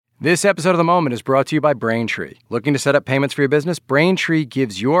This episode of The Moment is brought to you by Braintree. Looking to set up payments for your business? Braintree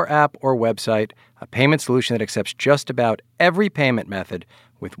gives your app or website a payment solution that accepts just about every payment method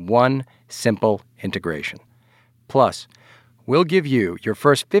with one simple integration. Plus, we'll give you your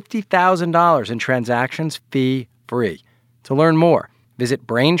first $50,000 in transactions fee-free. To learn more, visit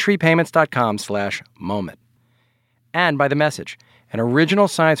BraintreePayments.com/moment. And by The Message, an original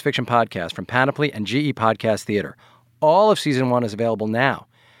science fiction podcast from Panoply and GE Podcast Theater. All of Season 1 is available now.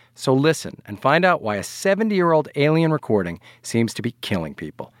 So listen and find out why a 70-year-old alien recording seems to be killing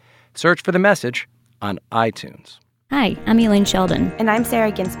people. Search for The Message on iTunes. Hi, I'm Elaine Sheldon. And I'm Sarah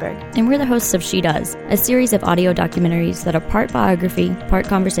Ginsberg. And we're the hosts of She Does, a series of audio documentaries that are part biography, part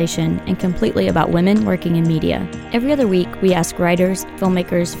conversation, and completely about women working in media. Every other week, we ask writers,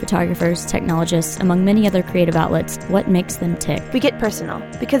 filmmakers, photographers, technologists, among many other creative outlets, what makes them tick. We get personal,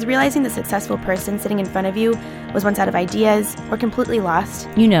 because realizing the successful person sitting in front of you was once out of ideas or completely lost.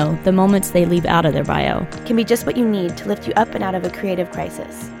 You know, the moments they leave out of their bio. Can be just what you need to lift you up and out of a creative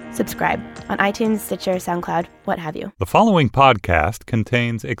crisis. Subscribe on iTunes, Stitcher, SoundCloud, what have you. The following podcast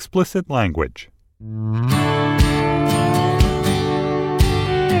contains explicit language.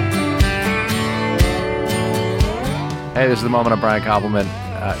 Hey, this is The Moment. I'm Brian Koppelman.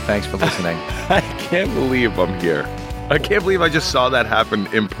 Thanks for listening. I can't believe I'm here. I can't believe I just saw that happen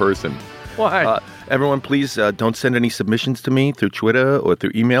in person. Why? Everyone, please don't send any submissions to me through Twitter or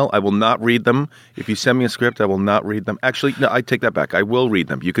through email. I will not read them. If you send me a script, I will not read them. Actually, no, I take that back. I will read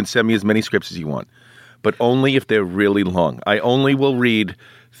them. You can send me as many scripts as you want, but only if they're really long. I only will read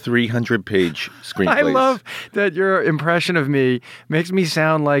 300-page screenplays. I love that your impression of me makes me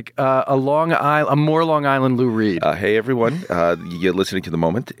sound like a more Long Island Lou Reed. Hey, everyone. You're listening to The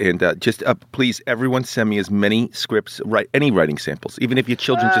Moment. And please, everyone send me as many scripts, any writing samples. Even if your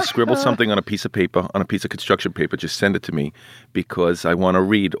children just scribble something on a piece of paper, on a piece of construction paper, just send it to me because I want to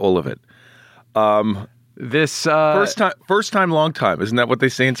read all of it. This first time, long time. Isn't that what they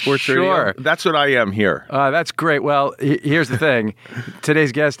say in sports radio? Sure. That's what I am here. That's great. Well, here's the thing.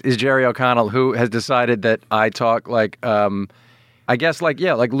 Today's guest is Jerry O'Connell, who has decided that I talk like, I guess like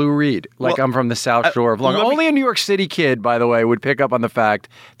Lou Reed. Like I'm from the South Shore of Long Island. Only a New York City kid, by the way, would pick up on the fact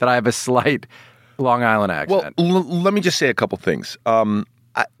that I have a slight Long Island accent. Well, let me just say a couple things.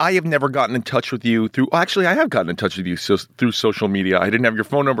 I have never gotten in touch with you through... Actually, I have gotten in touch with you through social media. I didn't have your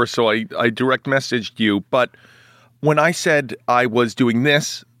phone number, so I direct messaged you. But when I said I was doing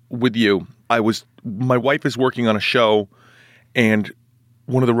this with you, my wife is working on a show, and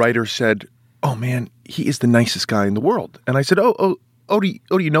one of the writers said, "Oh, man, he is the nicest guy in the world." And I said, do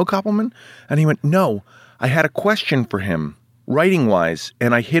you know Koppelman? And he went, "No, I had a question for him, writing-wise,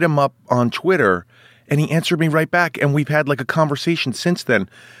 and I hit him up on Twitter, and he answered me right back, and we've had like a conversation since then."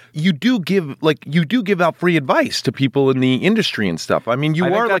 You do give out free advice to people in the industry and stuff. I mean, you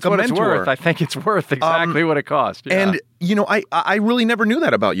are like a mentor. I think it's worth exactly what it costs. Yeah. And I really never knew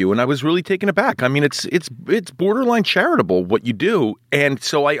that about you, and I was really taken aback. I mean, it's borderline charitable what you do, and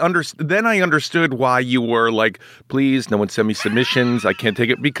so then I understood why you were like, "Please, no one send me submissions. I can't take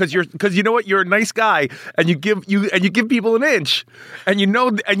it," because you know what, you're a nice guy, and you give people an inch, and you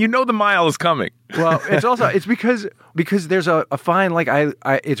know the mile is coming. Well, it's because there's a fine, like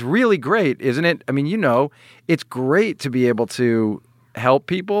it's really great, isn't it? I mean, it's great to be able to help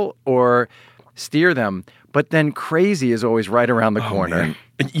people or steer them, but then crazy is always right around the corner. Man.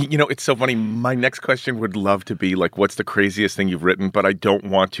 It's so funny. My next question would love to be like, what's the craziest thing you've written? But I don't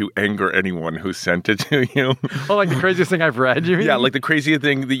want to anger anyone who sent it to you. Oh, like the craziest thing I've read, you mean? Yeah, like the craziest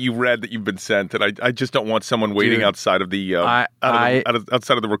thing that you read that you've been sent. And I just don't want someone waiting outside of the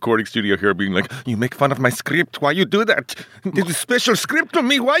outside of the recording studio here being like, "You make fun of my script. Why you do that? This is special script to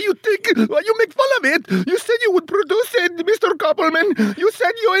me. Why you make fun of it? You said you would produce it, Mr. Koppelman. You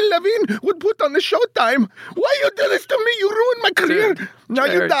said you and Levine would put on the Showtime. Why you do this to me? You ruined my career. Now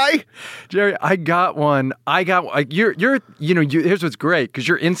you die." Jerry, I got one. Here's what's great, because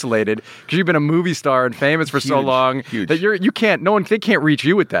you're insulated, because you've been a movie star and famous for so long that they can't reach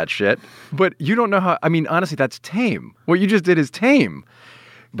you with that shit. But you don't know how. I mean, honestly, that's tame. What you just did is tame.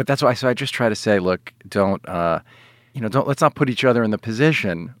 But that's why. So I just try to say, look, let's not put each other in the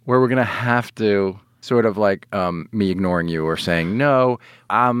position where we're gonna have to sort of like me ignoring you or saying no.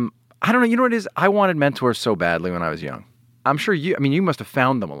 I don't know. You know what it is? I wanted mentors so badly when I was young. I'm sure you must have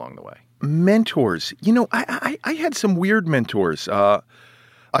found them along the way. Mentors. I had some weird mentors. I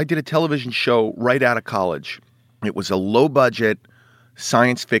did a television show right out of college. It was a low-budget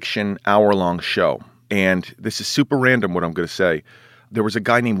science fiction hour-long show. And this is super random what I'm going to say. There was a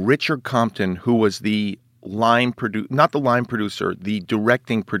guy named Richard Compton who was the not the line producer, the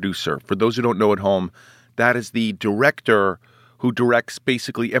directing producer. For those who don't know at home, that is the director who directs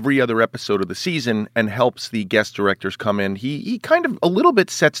basically every other episode of the season and helps the guest directors come in. He kind of a little bit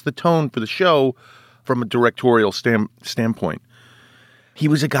sets the tone for the show from a directorial standpoint. He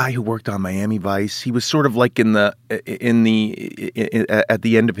was a guy who worked on Miami Vice. He was sort of like at the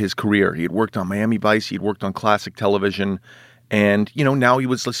end of his career. He had worked on Miami Vice. He had worked on classic television. And, now he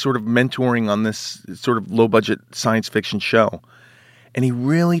was sort of mentoring on this sort of low-budget science fiction show. And he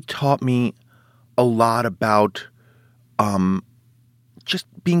really taught me a lot about just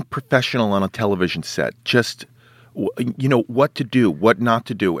being professional on a television set. Just, what to do, what not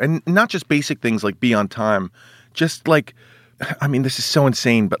to do. And not just basic things like be on time. Just like, this is so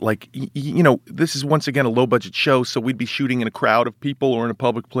insane, but like, this is once again a low-budget show, so we'd be shooting in a crowd of people or in a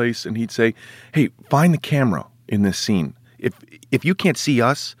public place, and he'd say, hey, find the camera in this scene. If you can't see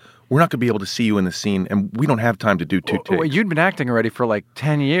us, we're not going to be able to see you in the scene, and we don't have time to do two takes. Well, you'd been acting already for like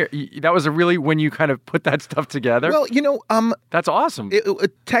 10 years. That was really when you kind of put that stuff together? Well, that's awesome.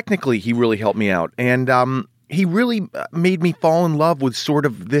 Technically, he really helped me out, and he really made me fall in love with sort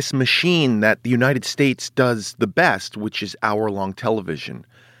of this machine that the United States does the best, which is hour-long television.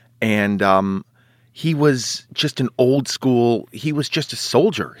 And he was just an old school. He was just a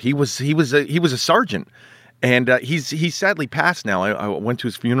soldier. He was a sergeant. And he's sadly passed now. I went to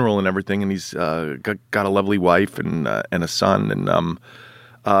his funeral and everything, and he's got a lovely wife and a son. And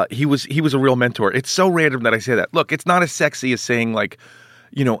he was a real mentor. It's so random that I say that. Look, it's not as sexy as saying like,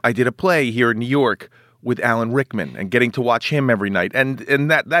 I did a play here in New York with Alan Rickman and getting to watch him every night. And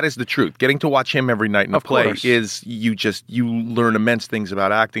that is the truth. Getting to watch him every night in a play is you learn immense things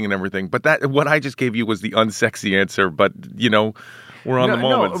about acting and everything. But what I just gave you was the unsexy answer. But we're on the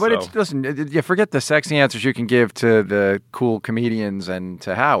moment. No, but listen, you forget the sexy answers you can give to the cool comedians and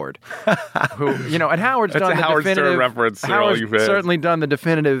to Howard, who, and Howard's done the Howard definitive Stern reference. Howard's certainly done the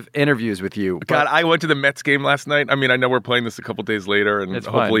definitive interviews with you. God, I went to the Mets game last night. I know we're playing this a couple days later, and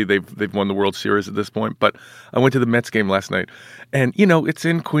hopefully they've won the World Series at this point. But I went to the Mets game last night, and it's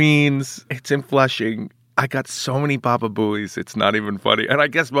in Queens, it's in Flushing. I got so many Baba Booies, it's not even funny. And I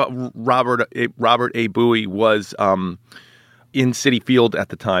guess Robert A. Bowie was in Citi Field at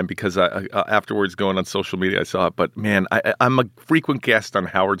the time because afterwards going on social media I saw it. But man, I'm a frequent guest on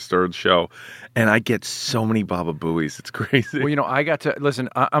Howard Stern's show, and I get so many Baba Booies. It's crazy. Well, I got to listen.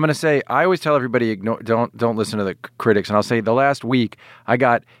 I'm going to say I always tell everybody don't listen to the critics, and I'll say the last week I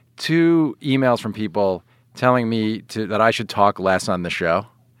got 2 emails from people telling me that I should talk less on the show,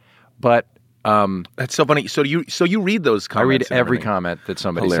 but. That's so funny. So you read those comments? I read every comment that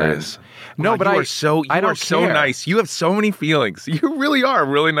somebody says. No, but you are so nice. You have so many feelings. You really are a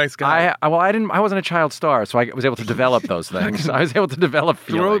really nice guy. I wasn't a child star, so I was able to develop those things. I was able to develop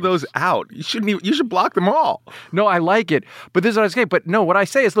feelings. Throw those out. You should block them all. No, I like it. But this is what I say. But no, what I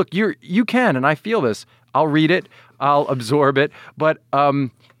say is, look, you can, and I feel this. I'll read it. I'll absorb it. But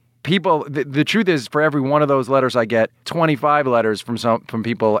people, the truth is, for every one of those letters I get, 25 letters from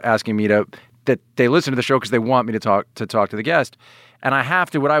people asking me that they listen to the show because they want me to talk to the guest. And I have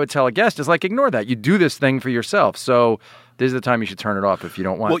to, what I would tell a guest is like, ignore that. You do this thing for yourself. So this is the time you should turn it off if you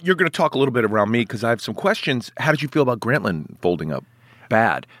don't want. Well, you're going to talk a little bit around me because I have some questions. How did you feel about Grantland folding up?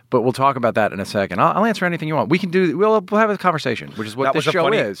 Bad, but we'll talk about that in a second. I'll answer anything you want. We'll have a conversation, which is what this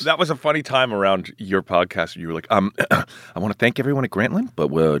show is. That was a funny time around your podcast. You were like, I want to thank everyone at Grantland, but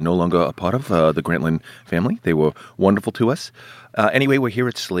we're no longer a part of the Grantland family. They were wonderful to us. Anyway, we're here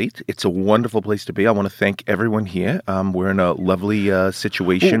at Slate. It's a wonderful place to be. I want to thank everyone here. We're in a lovely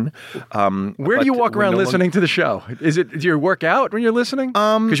situation. Where do you walk around listening to the show? Do you work out when you're listening?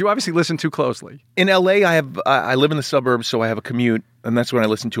 Because you obviously listen too closely. In LA, I live in the suburbs, so I have a commute, and that's when I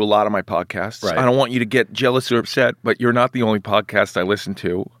listen to a lot of my podcasts. Right. I don't want you to get jealous or upset, but you're not the only podcast I listen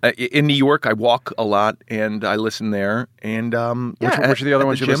to. In New York, I walk a lot, and I listen there. And which are the other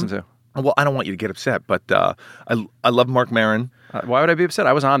ones you listen to? Well, I don't want you to get upset, but I love Marc Maron. Why would I be upset?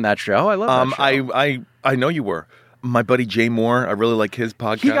 I was on that show. I love that show. I know you were. My buddy Jay Moore, I really like his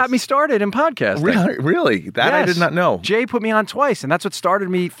podcast. He got me started in podcasting. Really? That yes. I did not know. Jay put me on twice, and that's what started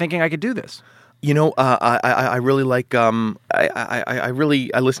me thinking I could do this. I really like. I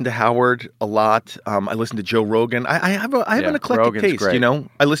listen to Howard a lot. I listen to Joe Rogan. I have an eclectic Rogan's taste. Great.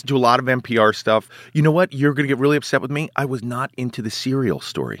 I listen to a lot of NPR stuff. You know what? You're going to get really upset with me. I was not into the Serial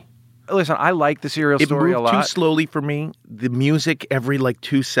story. Listen, I like the Serial story a lot. It moved too slowly for me. The music every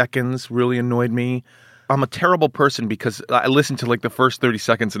 2 seconds really annoyed me. I'm a terrible person because I listened to the first 30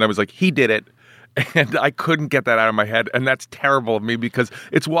 seconds and I was like, he did it. And I couldn't get that out of my head. And that's terrible of me because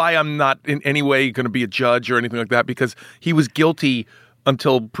it's why I'm not in any way going to be a judge or anything like that, because he was guilty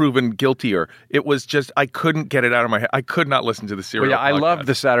until proven guiltier. It was just, I couldn't get it out of my head. I could not listen to the Serial podcast. I love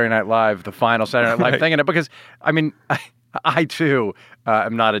the Saturday Night Live, the final Saturday Night Live thing in it because, I too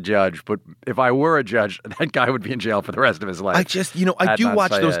am not a judge, but if I were a judge, that guy would be in jail for the rest of his life. I just, I do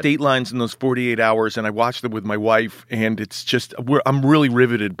watch those Datelines in those 48 hours, and I watch them with my wife, and it's just, I'm really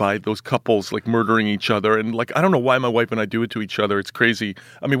riveted by those couples, like, murdering each other, and, like, I don't know why my wife and I do it to each other. It's crazy.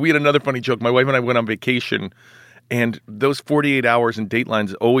 I mean, we had another funny joke. My wife and I went on vacation, and those 48 hours in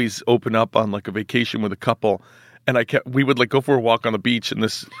Datelines always open up on, like, a vacation with a couple. And we would like go for a walk on the beach in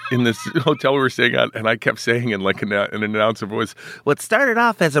this hotel we were staying at, and I kept saying in like an announcer voice, "What started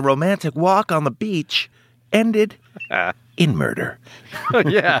off as a romantic walk on the beach ended in murder."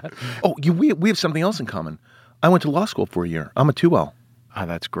 Yeah. Oh, we have something else in common. I went to law school for a year. I'm a 2L. Oh,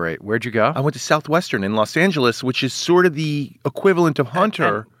 that's great. Where'd you go? I went to Southwestern in Los Angeles, which is sort of the equivalent of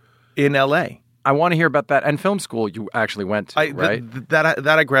Hunter in L.A. I want to hear about that. And film school you actually went to, right? That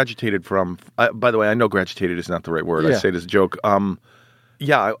I graduated from. By the way, I know graduated is not the right word. Yeah. I say it as a joke.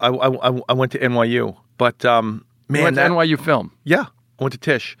 Yeah, I went to NYU. But, man. You went to NYU Film? Yeah, I went to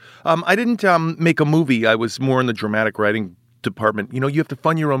Tisch. I didn't make a movie. I was more in the dramatic writing department. You have to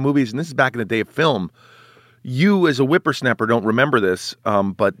fund your own movies, and this is back in the day of film. You, as a whippersnapper, don't remember this,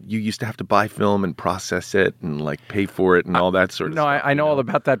 but you used to have to buy film and process it and, like, pay for it and all that sort of stuff. No, I know all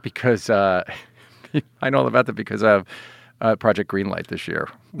about that because... I know all about that because I have Project Greenlight this year,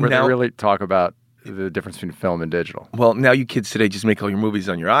 where they really talk about the difference between film and digital. Well, now you kids today just make all your movies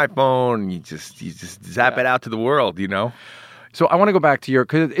on your iPhone, and you just zap it out to the world, So I want to go back to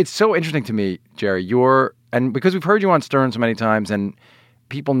because it's so interesting to me, Jerry, and because we've heard you on Stern so many times, and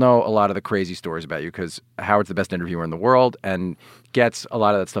people know a lot of the crazy stories about you because Howard's the best interviewer in the world and gets a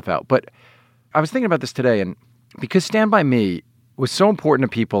lot of that stuff out. But I was thinking about this today, and because Stand By Me was so important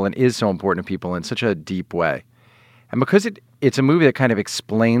to people and is so important to people in such a deep way. And because it's a movie that kind of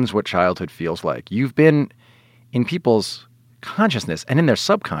explains what childhood feels like. You've been in people's consciousness and in their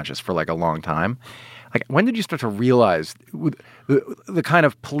subconscious for like a long time. Like, when did you start to realize the kind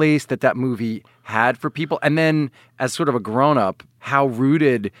of place that movie had for people? And then as sort of a grown-up, how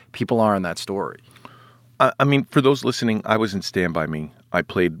rooted people are in that story? I mean, for those listening, I was in Stand By Me. I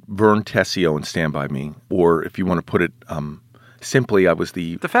played Vern Tessio in Stand By Me. Or if you want to put it... simply, I was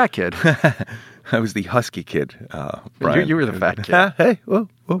the fat kid. I was the husky kid. Brian. You were the fat kid. Hey, whoa,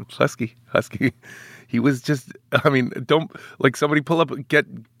 husky. He was just. I mean, don't like somebody pull up. Get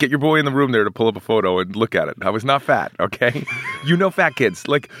your boy in the room there to pull up a photo and look at it. I was not fat. Okay, fat kids.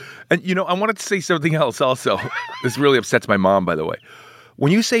 Like, and I wanted to say something else. Also, this really upsets my mom. By the way,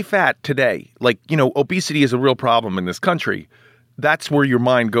 when you say fat today, like obesity is a real problem in this country. That's where your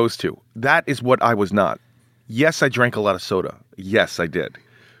mind goes to. That is what I was not. Yes, I drank a lot of soda. Yes, I did.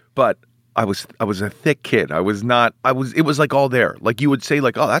 But I was a thick kid. It was like all there. Like you would say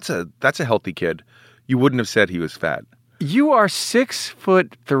like, "Oh, that's a healthy kid." You wouldn't have said he was fat. You are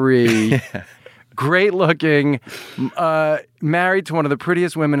 6'3", great looking, married to one of the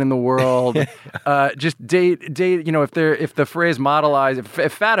prettiest women in the world. Just date. If the phrase modelize,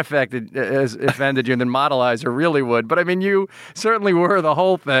 if fat has offended you, then modelizer really would. But I mean, you certainly were the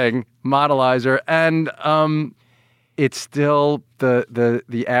whole thing, modelizer, and it's still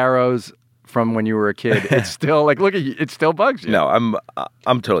the arrows from when you were a kid. It's still like, look at you, it still bugs you. No,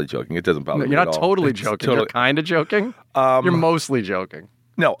 I'm totally joking. It doesn't bother me. You're not at all. Totally joking. You're kind of joking. You're mostly joking.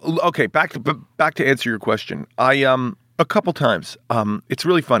 No, okay. Back to answer your question. I a couple times. It's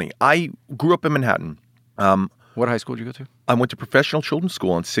really funny. I grew up in Manhattan. What high school did you go to? I went to Professional Children's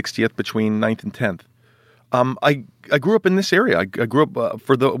School on 60th between 9th and 10th. I grew up in this area. I grew up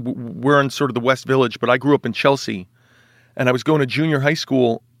we're in sort of the West Village, but I grew up in Chelsea, and I was going to junior high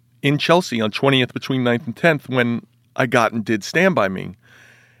school in Chelsea on 20th between 9th and 10th when I got and did Stand By Me,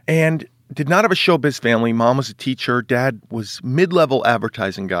 and did not have a showbiz family. Mom was a teacher. Dad was mid-level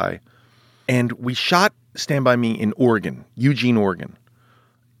advertising guy, and we shot Stand By Me in Oregon, Eugene, Oregon,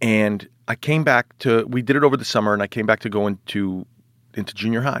 and I came back we did it over the summer, and I came back to go into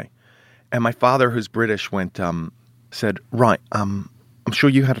junior high. And my father, who's British, said, "Right, I'm sure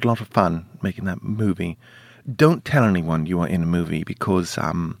you had a lot of fun making that movie. Don't tell anyone you are in a movie because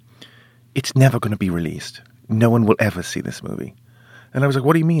it's never going to be released. No one will ever see this movie." And I was like,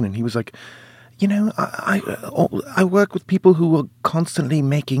 "What do you mean?" And he was like, I work with people who are constantly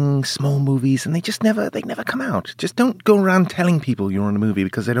making small movies, and they never come out. Just don't go around telling people you're in a movie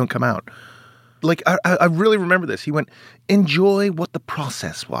because they don't come out." Like, I really remember this. He went, "Enjoy what the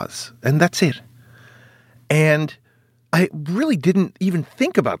process was, and that's it." And I really didn't even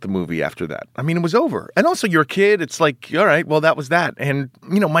think about the movie after that. I mean, it was over. And also, you're a kid. It's like, all right, well, that was that. And,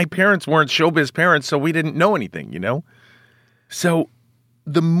 my parents weren't showbiz parents, so we didn't know anything, So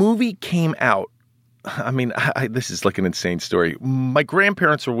the movie came out this is like an insane story. My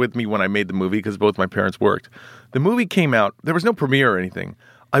grandparents were with me when I made the movie because both my parents worked. The movie came out. There was no premiere or anything.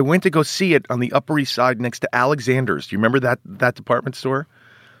 I went to go see it on the Upper East Side next to Alexander's. Do you remember that department store?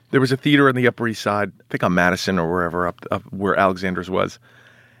 There was a theater on the Upper East Side, I think on Madison or wherever up where Alexander's was.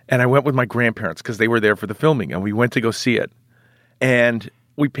 And I went with my grandparents because they were there for the filming, and we went to go see it. And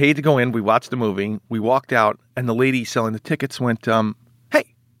we paid to go in. We watched the movie. We walked out, and the lady selling the tickets went,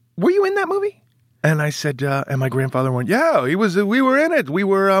 "Hey, were you in that movie?" And I said, and my grandfather went, "Yeah, we were in it. We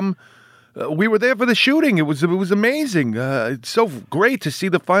were there for the shooting. It was amazing. It's so great to see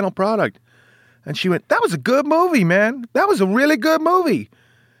the final product." And she went, "That was a good movie, man. That was a really good movie."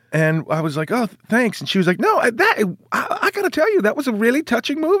 And I was like, "Oh, thanks." And she was like, "No, I got to tell you, that was a really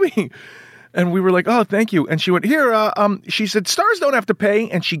touching movie." And we were like, "Oh, thank you." And she went, "Here," she said, "Stars don't have to pay."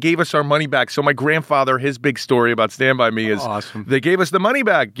 And she gave us our money back. So my grandfather, his big story about Stand By Me is awesome. They gave us the money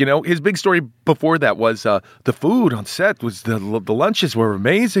back. You know, his big story before that was the food on set was the lunches were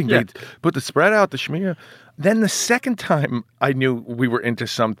amazing. Yeah. They put the spread out, the schmear. Then the second time I knew we were into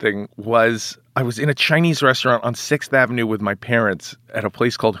something was I was in a Chinese restaurant on 6th Avenue with my parents at a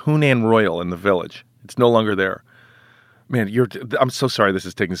place called Hunan Royal in the Village. It's no longer there. Man, I'm so sorry this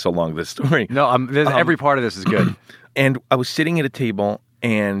is taking so long, this story. No, every part of this is good. And I was sitting at a table,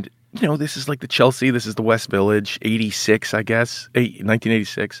 and, you know, this is like the Chelsea, this is the West Village, 86, I guess,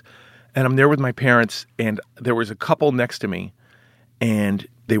 1986. And I'm there with my parents, and there was a couple next to me, and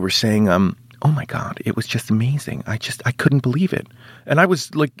they were saying, "Oh my God, it was just amazing. I couldn't believe it." And I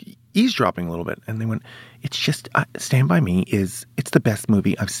was like eavesdropping a little bit, and they went, "It's just, Stand By Me it's the best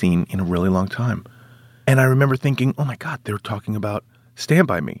movie I've seen in a really long time." And I remember thinking, "Oh my God, they're talking about Stand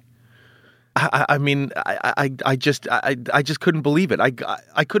By Me." I just couldn't believe it.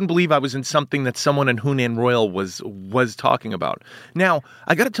 I couldn't believe I was in something that someone in Hunan Royal was talking about. Now,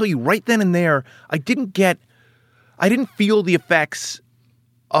 I got to tell you, right then and there, I didn't feel the effects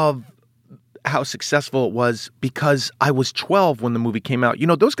of how successful it was because I was 12 when the movie came out. You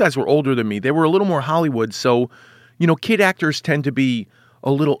know, those guys were older than me. They were a little more Hollywood. So, you know, kid actors tend to be a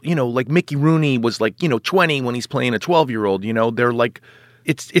little, you know, like Mickey Rooney was like, 20 when he's playing a 12-year-old, you know, they're like,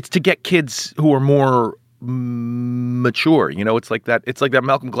 it's to get kids who are more mature, you know, it's like that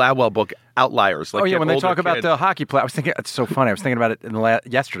Malcolm Gladwell book, Outliers. Like, when they talk about the hockey player, I was thinking, it's so funny. I was thinking about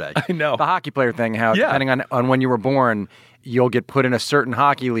it yesterday. I know. The hockey player thing, how depending on when you were born, you'll get put in a certain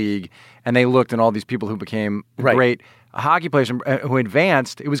hockey league, and they looked and all these people who became great hockey players who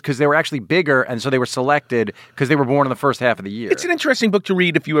advanced, it was because they were actually bigger, and so they were selected because they were born in the first half of the year. It's an interesting book to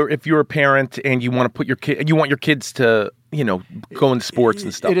read if you're a parent and you want to put you want your kids to, you know, go into sports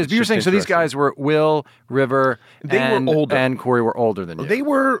and stuff. It is. But you're saying, so these guys were Will, River, were older, and Corey were older than you. They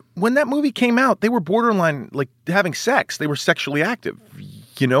were, when that movie came out, they were borderline like having sex. They were sexually active.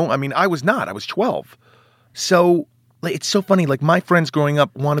 You know, I mean, I was not. I was 12. So it's so funny. Like, my friends growing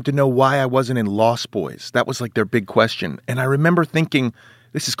up wanted to know why I wasn't in Lost Boys. That was like their big question. And I remember thinking,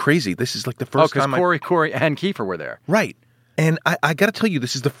 this is crazy. This is like the first time. Because Corey, and Kiefer were there. Right. And I got to tell you,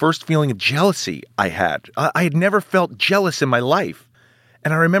 this is the first feeling of jealousy I had. I had never felt jealous in my life.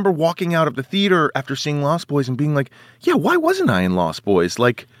 And I remember walking out of the theater after seeing Lost Boys and being like, yeah, why wasn't I in Lost Boys?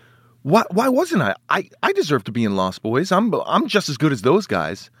 Like, why wasn't I? I deserve to be in Lost Boys. I'm just as good as those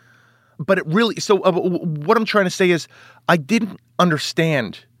guys. But it really, so what I'm trying to say is I didn't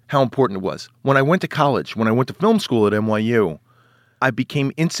understand how important it was. When I went to college, when I went to film school at NYU, I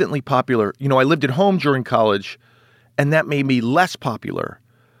became instantly popular. You know, I lived at home during college, and that made me less popular.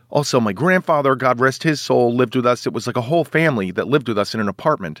 Also, my grandfather, God rest his soul, lived with us. It was like a whole family that lived with us in an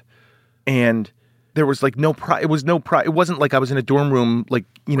apartment. And there was like no pride. It was no pride. It wasn't like I was in a dorm room, like,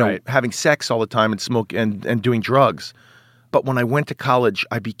 you know, having sex all the time and smoke and doing drugs. But when I went to college,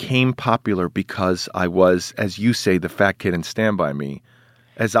 I became popular because I was, as you say, the fat kid in Stand By Me.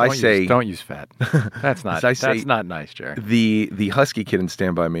 Don't use fat. That's not nice, Jerry. The husky kid in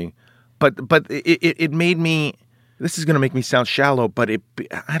Stand By Me. But it made me, this is going to make me sound shallow, but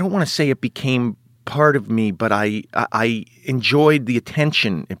I don't want to say it became part of me, but I enjoyed the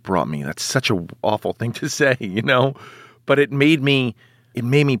attention it brought me. That's such an awful thing to say, you know? But it made me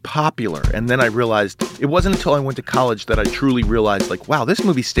popular. And then I realized, it wasn't until I went to college that I truly realized, like, wow, this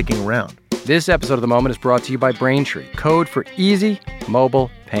movie's sticking around. This episode of The Moment is brought to you by Braintree, code for easy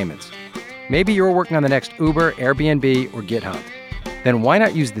mobile payments. Maybe you're working on the next Uber, Airbnb, or GitHub. Then why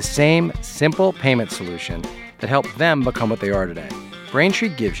not use the same simple payment solution that helped them become what they are today? Braintree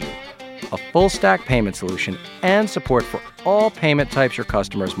gives you a full-stack payment solution and support for all payment types your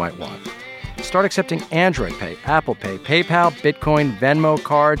customers might want. Start accepting Android Pay, Apple Pay, PayPal, Bitcoin, Venmo,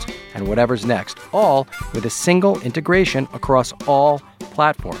 cards, and whatever's next, all with a single integration across all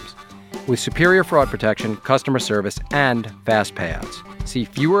platforms. with superior fraud protection, customer service, and fast payouts. See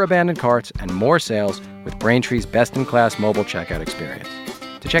fewer abandoned carts and more sales with Braintree's best-in-class mobile checkout experience.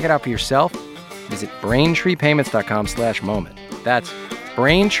 To check it out for yourself, visit BraintreePayments.com/moment. That's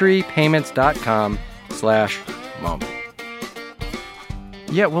BraintreePayments.com/moment.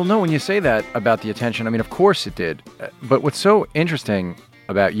 Yeah, well, no, when you say that about the attention, I mean, of course it did. But what's so interesting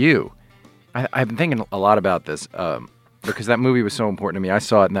about you, I've been thinking a lot about this because that movie was so important to me. I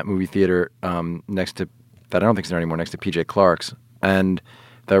saw it in that movie theater next to, that I don't think is there anymore, next to PJ Clark's. And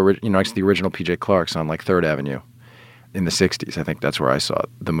next to the original PJ Clark's on like 3rd Avenue in the 60s. I think that's where I saw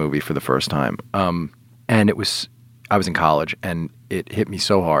the movie for the first time. And I was in college and it hit me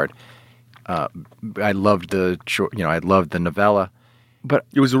so hard. I loved I loved the novella. But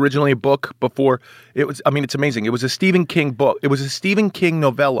it was originally a book before it was. I mean, it's amazing. It was a Stephen King book. It was a Stephen King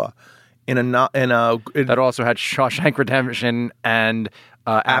novella that also had Shawshank Redemption and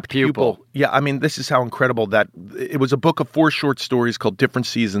Apt Pupil. Yeah, I mean, this is how incredible that it was. A book of 4 short stories called Different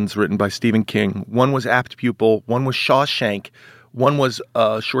Seasons, written by Stephen King. One was Apt Pupil. One was Shawshank. One was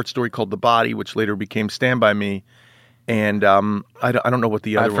a short story called The Body, which later became Stand By Me. And I don't know what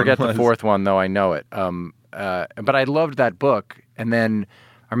the other one was. I forget the 4th one, though. I know it. But I loved that book. And then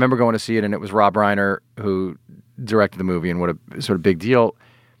I remember going to see it, and it was Rob Reiner who directed the movie, and what a sort of big deal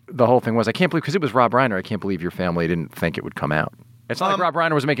the whole thing was. I can't believe, because it was Rob Reiner, I can't believe your family didn't think it would come out. It's not like Rob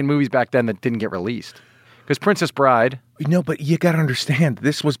Reiner was making movies back then that didn't get released. Because Princess Bride... No, but you got to understand,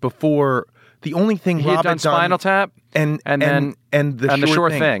 this was before... The only thing he had done Spinal Tap and the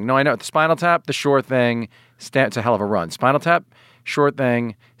Short Thing. No, I know. The Spinal Tap, The Short Thing, it's a hell of a run. Spinal Tap, Short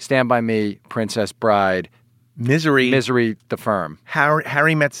Thing, Stand By Me, Princess Bride... Misery, The Firm.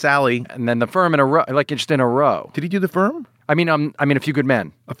 Harry Met Sally, and then The Firm in a row, like just in a row. Did he do The Firm? I mean, A Few Good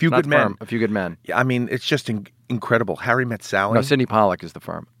Men. A Few Good Men. A Few Good Men. Yeah, I mean, it's just incredible. Harry Met Sally. No, Sidney Pollack is The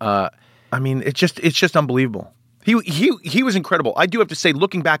Firm. I mean, it's just unbelievable. He was incredible. I do have to say,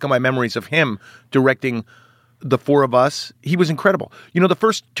 looking back on my memories of him directing The Four of Us, he was incredible. You know, the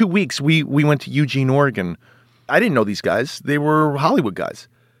first 2 weeks we went to Eugene, Oregon. I didn't know these guys. They were Hollywood guys.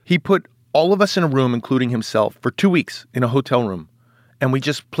 He put all of us in a room, including himself, for 2 weeks in a hotel room. And we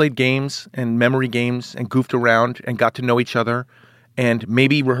just played games and memory games and goofed around and got to know each other and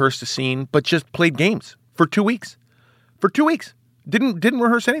maybe rehearsed a scene, but just played games for 2 weeks. For 2 weeks. Didn't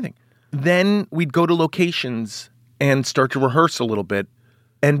rehearse anything. Then we'd go to locations and start to rehearse a little bit.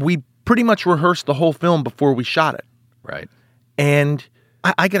 And we pretty much rehearsed the whole film before we shot it. Right. And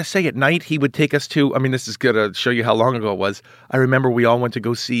I got to say, at night, he would take us to, I mean, this is going to show you how long ago it was. I remember we all went to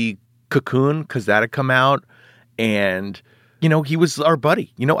go see Cocoon, because that had come out, and you know, he was our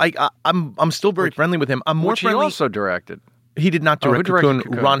buddy. You know, I'm still very friendly with him. I'm more friendly. He also directed. He did not direct Cocoon.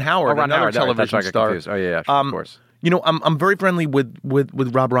 Ron Howard, another television star. Oh yeah, of course. You know, I'm very friendly with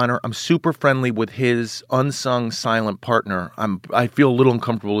Rob Reiner. I'm super friendly with his unsung silent partner. I feel a little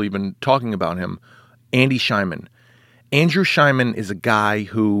uncomfortable even talking about him, Andy Shyman. Andrew Shyman is a guy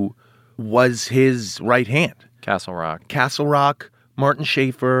who was his right hand. Castle Rock, Martin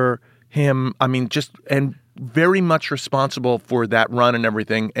Schaefer. Him, I mean, and very much responsible for that run and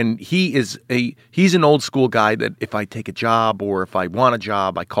everything. And he's an old school guy that if I take a job or if I want a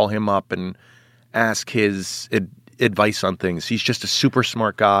job, I call him up and ask his advice on things. He's just a super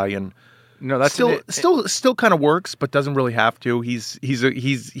smart guy, and no, that's still kind of works, but doesn't really have to. He's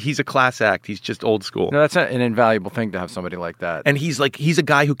a class act. He's just old school. No, that's an invaluable thing to have somebody like that. And he's a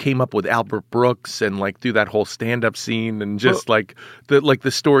guy who came up with Albert Brooks and like do that whole stand up scene, and just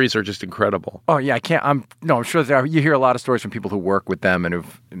the stories are just incredible. Oh yeah, I'm sure you hear a lot of stories from people who work with them and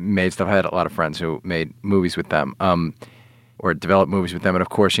who've made stuff. I had a lot of friends who made movies with them, or developed movies with them, and of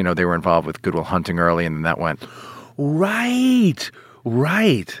course, you know, they were involved with Good Will Hunting early, and then that went right.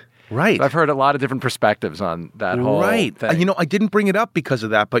 So I've heard a lot of different perspectives on that whole thing. You know, I didn't bring it up because of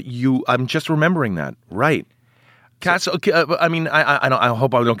that, but I'm just remembering that. Right. Castle. I mean, I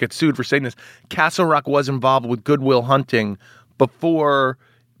hope I don't get sued for saying this. Castle Rock was involved with Good Will Hunting before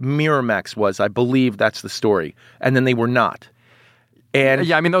Miramax was. I believe that's the story, and then they were not. And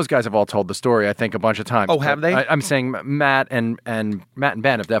yeah, I mean, those guys have all told the story, I think, a bunch of times. Oh, have they? I'm saying Matt and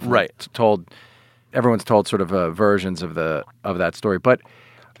Ben have definitely told. Everyone's told sort of versions of that story, but.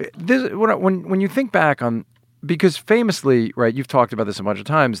 When you think back on, because famously, right, you've talked about this a bunch of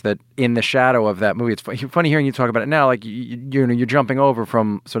times, that in the shadow of that movie, it's funny hearing you talk about it now, like you're jumping over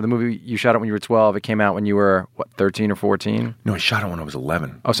from sort of the movie you shot it when you were 12, it came out when you were, 13 or 14? No, I shot it when I was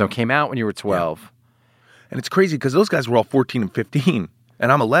 11. Oh, so it came out when you were 12. Yeah. And it's crazy because those guys were all 14 and 15,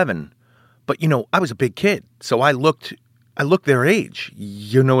 and I'm 11. But, you know, I was a big kid, so I looked their age.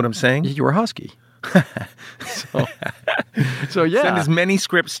 You know what I'm saying? You were husky. So yeah. Send as many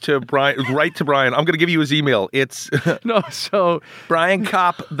scripts to Brian. Write to Brian. I'm going to give you his email. It's Brian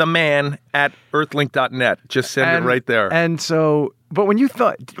Kopp, the man at earthlink.net. Just send it right there. And so, but when you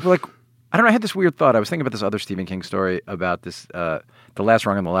thought, like, I don't know, I had this weird thought. I was thinking about this other Stephen King story about this, The Last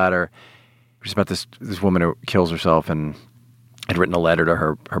Rung on the Ladder, which is about this woman who kills herself and had written a letter to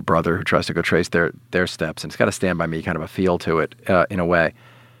her brother who tries to go trace their steps. And it's got a Stand By Me kind of a feel to it in a way.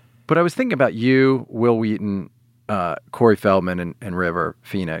 But I was thinking about you, Wil Wheaton, Corey Feldman, and River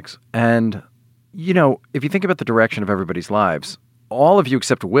Phoenix. And, you know, if you think about the direction of everybody's lives, all of you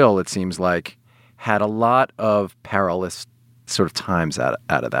except Will, it seems like, had a lot of perilous sort of times out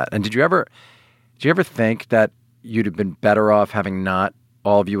of that. And did you ever think that you'd have been better off having not,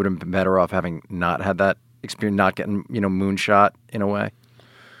 all of you would have been better off having not had that experience, not getting, you know, moonshot in a way?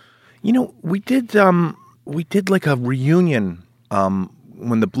 You know, we did like a reunion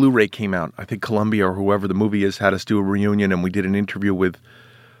when the Blu-ray came out. I think Columbia or whoever the movie is had us do a reunion, and we did an interview with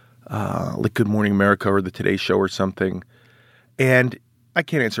like Good Morning America or the Today Show or something. And I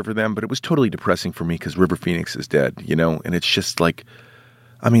can't answer for them, but it was totally depressing for me because River Phoenix is dead, you know? And it's just like,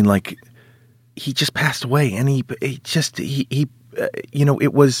 I mean, like, he just passed away, and he you know,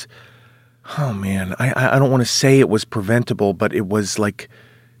 it was, oh man, I don't want to say it was preventable, but it was like,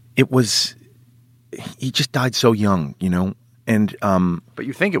 he just died so young, you know? And but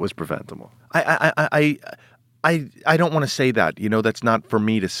you think it was preventable? I don't want to say that. You know, that's not for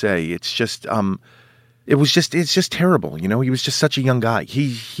me to say. It's just it's just terrible. You know, he was just such a young guy.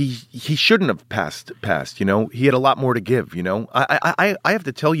 He shouldn't have passed. You know, he had a lot more to give. You know, I have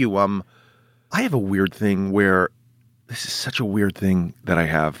to tell you, I have a weird thing where this is such a weird thing that I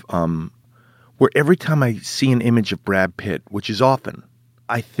have. Where every time I see an image of Brad Pitt, which is often,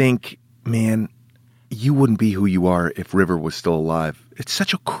 I think, man, you wouldn't be who you are if River was still alive. It's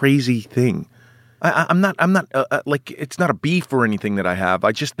such a crazy thing. I'm not like, it's not a beef or anything that I have.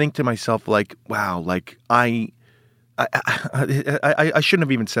 I just think to myself, like, wow, like I shouldn't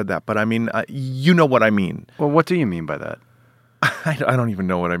have even said that, but I mean, you know what I mean. Well, what do you mean by that? I don't even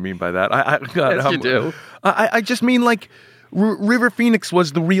know what I mean by that. Yes, you do. I just mean, like, River Phoenix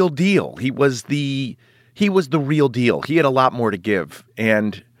was the real deal. He was the real deal. He had a lot more to give,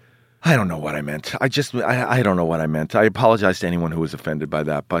 and I don't know what I meant. I don't know what I meant. I apologize to anyone who was offended by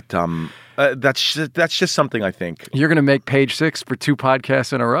that, but that's just something I think. You're going to make Page Six for 2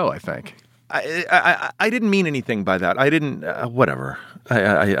 podcasts in a row, I think. I didn't mean anything by that. I didn't. Whatever.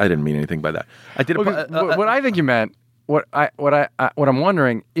 I didn't mean anything by that. I did. What I think you meant. What I'm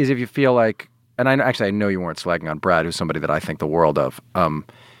wondering is if you feel like, and I know you weren't slagging on Brad, who's somebody that I think the world of.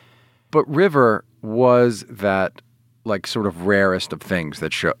 But River was that, like, sort of rarest of things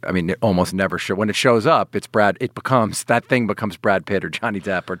that show. I mean, it almost never show. When it shows up, it's Brad. That thing becomes Brad Pitt or Johnny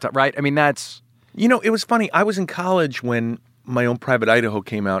Depp or right. I mean, that's. You know, it was funny. I was in college when My Own Private Idaho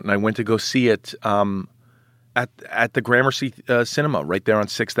came out, and I went to go see it at the Gramercy Cinema right there on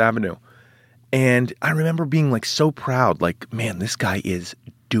 6th Avenue. And I remember being, like, so proud. Like, man, this guy is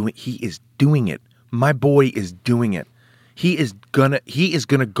doing it. My boy is doing it. He is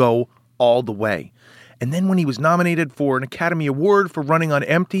gonna go all the way. And then when he was nominated for an Academy Award for Running on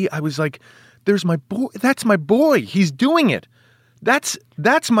Empty, I was like, there's my boy. That's my boy. He's doing it. That's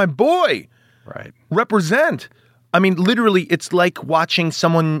my boy. Right. Represent. I mean, literally, it's like watching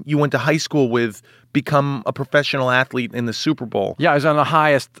someone you went to high school with become a professional athlete in the Super Bowl. Yeah, it's on the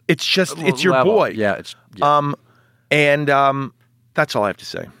highest. It's your level. boy. Yeah. That's all I have to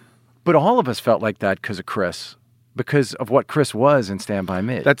say. But all of us felt like that because of Chris. Because of what Chris was in Stand By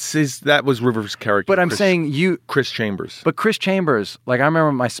Me. That was River's character. But I'm saying Chris Chambers. But Chris Chambers, like, I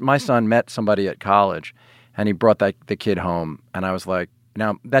remember my son met somebody at college, and he brought the kid home, and I was like,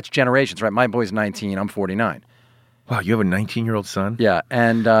 now that's generations, right? My boy's 19, I'm 49. Wow, you have a 19-year-old son? Yeah,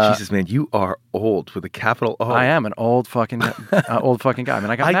 and Jesus, man, you are old with a capital O. I am an old fucking guy. I mean,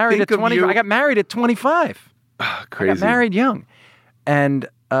 I got married at 20. I got married at 25. Crazy. I got married young, and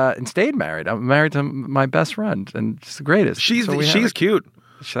stayed married. I'm married to my best friend, and she's the greatest. She's cute.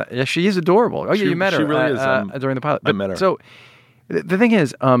 Yeah, she is adorable. Oh, yeah, you met her. She really is. During the pilot. I met her. So the thing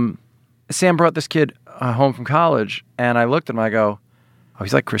is, Sam brought this kid home from college, and I looked at him. I go, "Oh,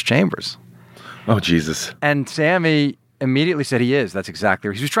 he's like Chris Chambers." Oh, Jesus. And Sammy immediately said, "He is. That's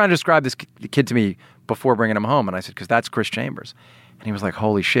exactly." He was trying to describe this kid to me before bringing him home, and I said, "Because that's Chris Chambers." And he was like,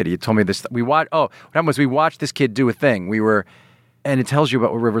 "Holy shit!" He had told me this. What happened was we watched this kid do a thing. And it tells you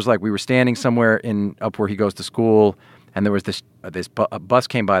about what River's like. We were standing somewhere up where he goes to school, and there was a bus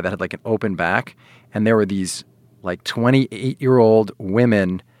came by that had like an open back, and there were these like 28-year-old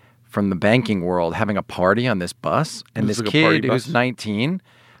women from the banking world having a party on this bus, and this kid who's 19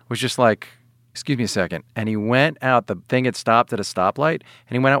 was just like excuse me a second. And he went out, the thing had stopped at a stoplight,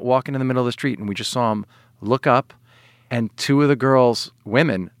 and he went out walking in the middle of the street, and we just saw him look up, and two of the girls,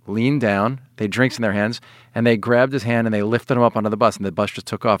 women, leaned down, they had drinks in their hands, and they grabbed his hand and they lifted him up onto the bus, and the bus just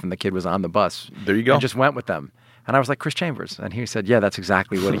took off, and the kid was on the bus. There you go. And just went with them. And I was like, Chris Chambers. And he said, yeah, that's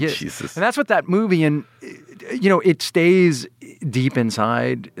exactly what he is. Jesus. And that's what that movie, and, it stays deep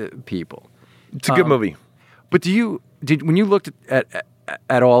inside people. It's a good movie. But when you looked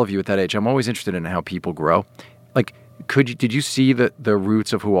at all of you at that age, I'm always interested in how people grow. Like, did you see the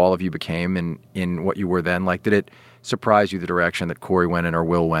roots of who all of you became in what you were then? Like, did it surprise you the direction that Corey went in or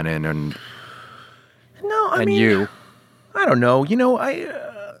Will went in, and you? I don't know.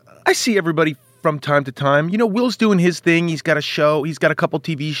 I see everybody from time to time. Will's doing his thing. He's got a show. He's got a couple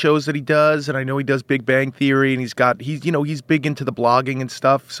TV shows that he does, and I know he does Big Bang Theory, and he's big into the blogging and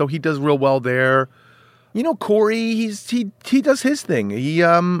stuff, so he does real well there. Corey, he does his thing. He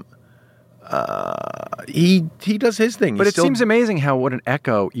does his thing. But it seems amazing how what an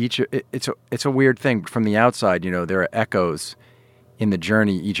echo it's a weird thing from the outside. There are echoes in the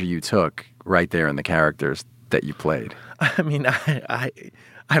journey each of you took right there in the characters that you played. I mean,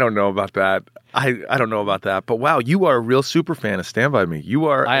 I don't know about that. I don't know about that. But wow, you are a real super fan of Stand By Me. You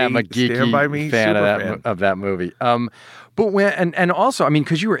are. I am a geeky Stand By Me fan fan of that movie. But and also, I mean,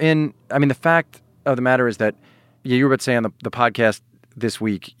 because you were in. I mean, the fact of the matter is that you were about to say on the podcast this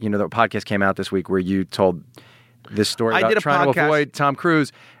week. The podcast came out this week where you told this story about trying to avoid Tom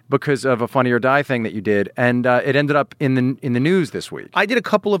Cruise because of a Funny or Die thing that you did, and it ended up in the news this week. I did a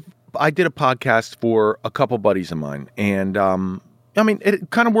podcast for a couple buddies of mine, and I mean,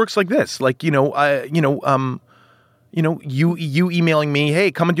 it kind of works like this. Like, you emailing me,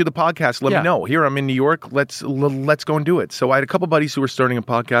 hey, come and do the podcast. Let me know. Here, I'm in New York. Let's go and do it. So I had a couple buddies who were starting a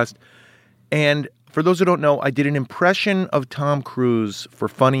podcast. And for those who don't know, I did an impression of Tom Cruise for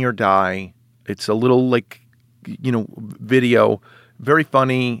Funny or Die. It's a little video, very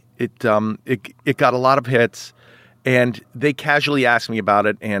funny. It got a lot of hits, and they casually asked me about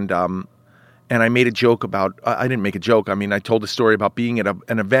it. And I made a joke about, I didn't make a joke. I mean, I told a story about being at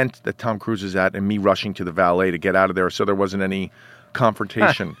an event that Tom Cruise was at and me rushing to the valet to get out of there so there wasn't any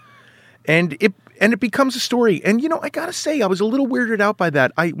confrontation. And it becomes a story. And, I got to say, I was a little weirded out by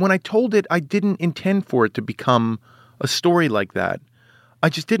that. When I told it, I didn't intend for it to become a story like that. I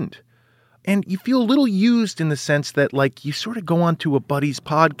just didn't. And you feel a little used in the sense that, like, you sort of go onto a buddy's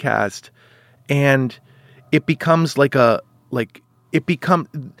podcast and it becomes I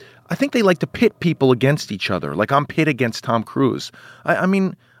think they like to pit people against each other. Like, I'm pit against Tom Cruise.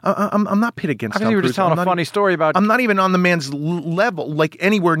 I'm not pit against Tom Cruise. I think you were just telling a funny story about... I'm not even on the man's level, like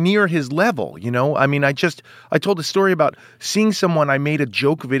anywhere near his level, I mean, I told a story about seeing someone I made a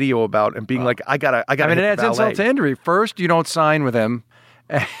joke video about and being like, I gotta I mean, it adds insult to injury. First, you don't sign with him.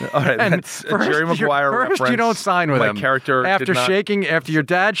 All right, that's a Jerry Maguire reference. First, you don't sign with him. My character after your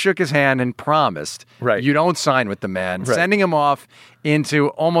dad shook his hand and promised, right. You don't sign with the man, right. Sending him off into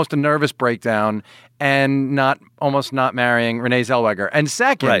almost a nervous breakdown and almost not marrying Renee Zellweger. And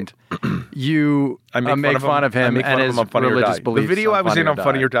second, right. you make fun of him and his religious beliefs. The video I was in on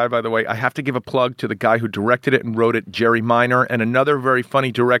Funny or Die, by the way, I have to give a plug to the guy who directed it and wrote it, Jerry Minor, and another very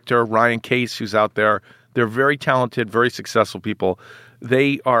funny director, Ryan Case, who's out there. They're very talented, very successful people.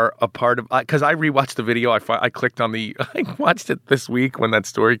 They are a part of, because I rewatched the video. I clicked on I watched it this week when that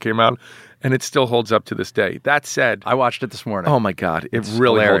story came out, and it still holds up to this day. That said, I watched it this morning. Oh my God, it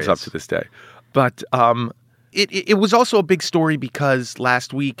really holds up to this day. But it was also a big story because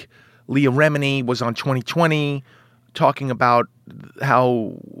last week Leah Remini was on 2020 talking about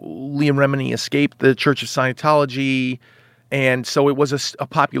how Leah Remini escaped the Church of Scientology. And so it was a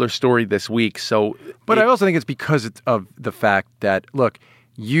popular story this week. But I also think it's because of the fact that, look,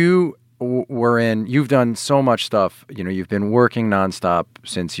 you you've done so much stuff. You've been working nonstop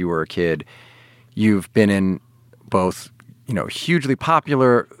since you were a kid. You've been in both, hugely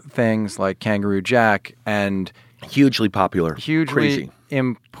popular things like Kangaroo Jack and hugely popular, crazy.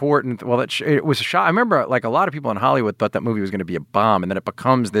 Important. Well, it was a shock. I remember, like, a lot of people in Hollywood thought that movie was going to be a bomb, and then it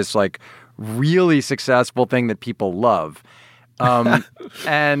becomes this, like, really successable thing that people love. And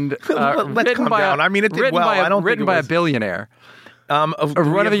let's calm down. I mean, it did well. I don't think it was written by a billionaire.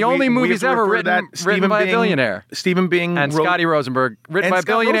 One of the only movies ever written by a billionaire. Stephen Bing and Scotty Rosenberg, written by a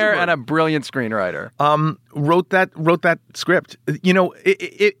billionaire and a brilliant screenwriter. Wrote that script.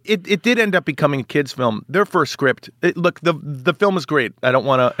 It did end up becoming a kids' film. Their first script. Look, the film is great. I don't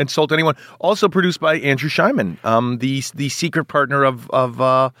want to insult anyone. Also produced by Andrew Scheinman, the secret partner of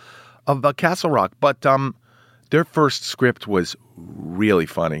Castle Rock. But their first script was really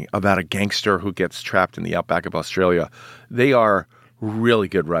funny about a gangster who gets trapped in the outback of Australia. They are really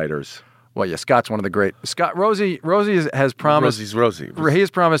good writers. Well, yeah, Scott's one of the great. Rosie has promised. Rosie. He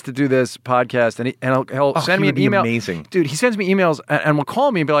has promised to do this podcast, and he'll send me an email. Amazing, dude. He sends me emails and will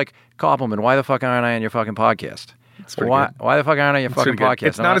call me and be like, "Koppelman, why the fuck aren't I on your fucking podcast? Why the fuck aren't I on your fucking podcast?"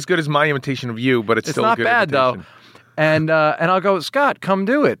 It's not as good as my imitation of you, but it's still not a good bad imitation. though. And I'll go, Scott, come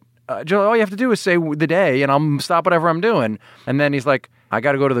do it. Joe, all you have to do is say the day, and I'll stop whatever I'm doing. And then he's like, I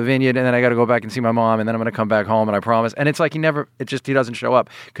got to go to the vineyard, and then I got to go back and see my mom, and then I'm going to come back home, and I promise. And it's like he doesn't show up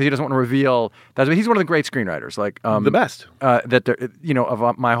because he doesn't want to reveal. He's one of the great screenwriters, like the best.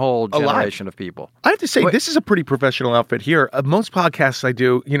 Of my whole generation of people. I have to say, this is a pretty professional outfit here. Most podcasts I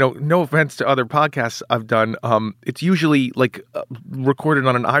do, no offense to other podcasts I've done, it's usually like recorded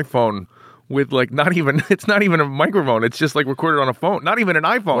on an iPhone. With like it's not even a microphone. It's just like recorded on a phone. Not even an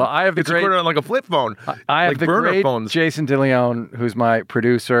iPhone. Well, I have it's recorded on like a flip phone. I have like the burner great phones. Jason DeLeon, who's my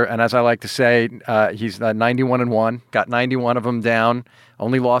producer, and as I like to say, he's 91-1. Got 91 of them down.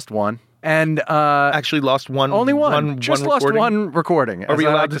 Only lost one. And actually lost one. Only one. Just lost one recording. Are we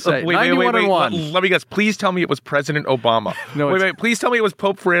allowed to say? Wait. 91-1. Let me guess. Please tell me it was President Obama. No. Wait. Please tell me it was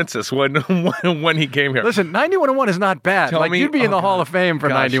Pope Francis when he came here. Listen, 91-1 is not bad. You'd be in the Hall of Fame for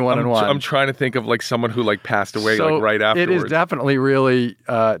 91-1. I'm trying to think of like someone who like passed away like right afterwards. It is definitely really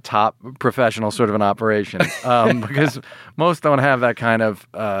top professional sort of an operation because most don't have that kind of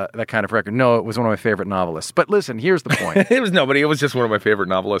record. No, it was one of my favorite novelists. But listen, here's the point. It was nobody. It was just one of my favorite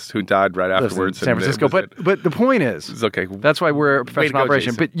novelists who died right afterwards. San Francisco. But the point is, it's okay. That's why we're a professional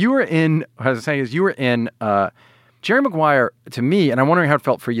operation. Jason. But you were in, what I was saying is, you were in Jerry Maguire to me, and I'm wondering how it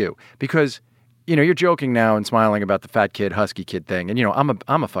felt for you because you're joking now and smiling about the fat kid, husky kid thing, and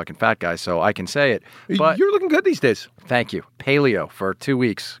I'm a fucking fat guy, so I can say it. But you're looking good these days. Thank you. Paleo for 2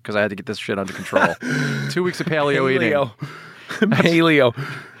 weeks because I had to get this shit under control. 2 weeks of paleo eating. Paleo.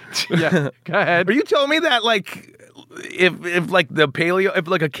 Yeah, go ahead. Are you telling me that like if like the paleo, if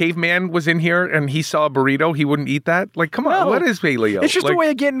like a caveman was in here and he saw a burrito, he wouldn't eat that? Like, come on, what is paleo? It's just a way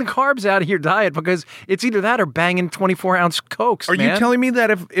of getting the carbs out of your diet because it's either that or banging 24-ounce Cokes. Are you telling me that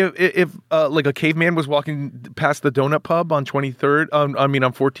if like a caveman was walking past the donut pub on 23rd, on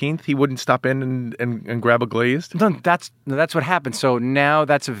 14th, he wouldn't stop in and grab a glazed? No, that's what happens. So now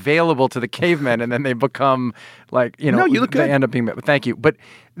that's available to the cavemen, and then they become like No, you look good. They end up being. Thank you, but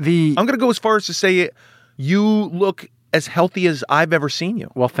I'm going to go as far as to say you look as healthy as I've ever seen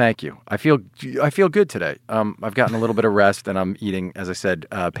you. Well, thank you. I feel good today. I've gotten a little bit of rest, and I'm eating, as I said,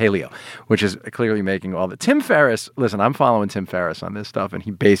 paleo, which is clearly making all the. Tim Ferriss, listen, I'm following Tim Ferriss on this stuff, and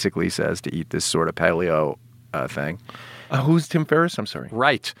he basically says to eat this sort of paleo thing. Who's Tim Ferriss? I'm sorry.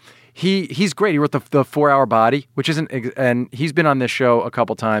 Right. He's great. He wrote the 4-Hour Body, which isn't, and he's been on this show a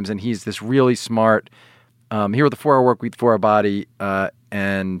couple times, and he's this really smart. He wrote the 4-Hour Workweek, 4-Hour Body,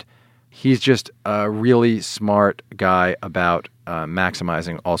 and he's just a really smart guy about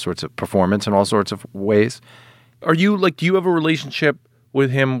maximizing all sorts of performance in all sorts of ways. Are you like? Do you have a relationship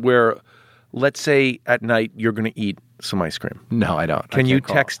with him where, let's say, at night you're going to eat some ice cream? No, I don't. Can you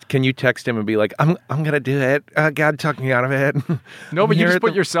text him and be like, I'm going to do it. God took me out of it. No, but you just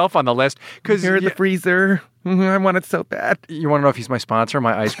put yourself on the list because here at the freezer. I want it so bad. You want to know if he's my sponsor,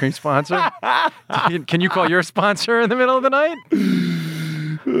 my ice cream sponsor? Can you call your sponsor in the middle of the night,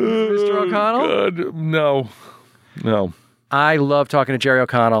 Mr. O'Connell? God, no. I love talking to Jerry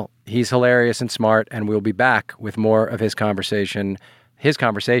O'Connell. He's hilarious and smart, and we'll be back with more of his conversation,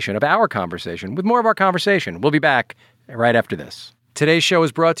 of our conversation, with more of our conversation. We'll be back right after this. Today's show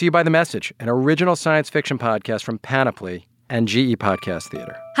is brought to you by The Message, an original science fiction podcast from Panoply and GE Podcast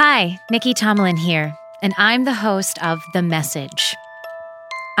Theater. Hi, Nikki Tomlin here, and I'm the host of The Message.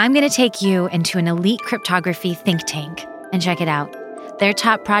 I'm going to take you into an elite cryptography think tank, and check it out. Their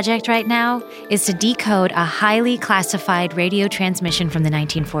top project right now is to decode a highly classified radio transmission from the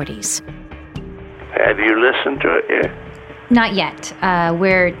 1940s. Have you listened to it yet? Not yet.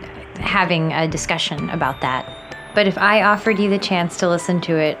 We're having a discussion about that. But if I offered you the chance to listen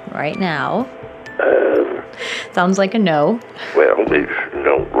to it right now... sounds like a no. Well, you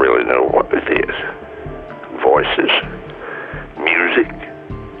don't really know what it is. Voices, music,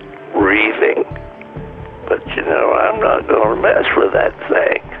 breathing. But, I'm not going to mess with that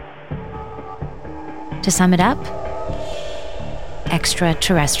thing. To sum it up,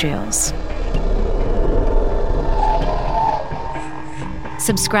 extraterrestrials.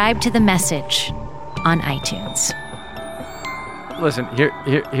 Subscribe to The Message on iTunes. Listen,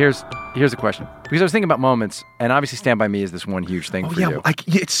 here's a question. Because I was thinking about moments, and obviously Stand By Me is this one huge thing for you.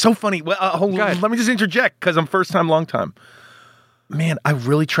 It's so funny. Well, let me just interject, because I'm first time, long time. Man, I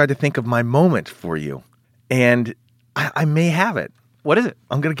really tried to think of my moment for you, and I may have it. What is it?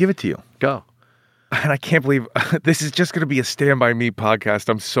 I'm going to give it to you. Go. and I can't believe this is just going to be a Stand By Me podcast.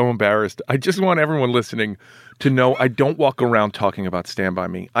 I'm so embarrassed. I just want everyone listening to know I don't walk around talking about Stand By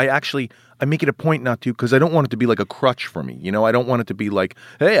Me. I make it a point not to, because I don't want it to be like a crutch for me. You know, I don't want it to be like,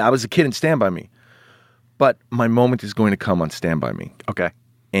 hey, I was a kid in Stand By Me. But my moment is going to come on Stand By Me. Okay.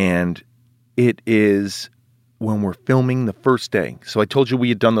 And it is when we're filming the first day. So I told you we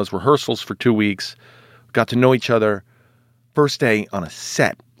had done those rehearsals for 2 weeks, got to know each other. First day on a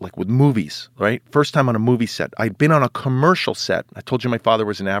set, like with movies, right? First time on a movie set. I'd been on a commercial set. I told you my father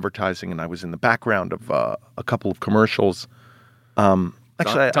was in advertising, and I was in the background of a couple of commercials.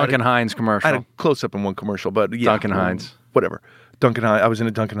 Actually, Duncan Hines commercial. I had a close-up in one commercial, but yeah. Duncan Hines. Whatever. Duncan Hines. I was in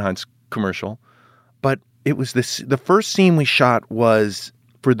a Duncan Hines commercial. But it was the first scene we shot was,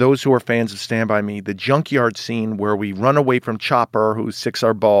 for those who are fans of Stand By Me, the junkyard scene where we run away from Chopper, who sicks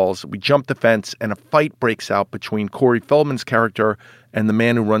our balls. We jump the fence, and a fight breaks out between Corey Feldman's character and the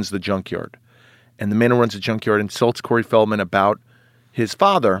man who runs the junkyard. And the man who runs the junkyard insults Corey Feldman about his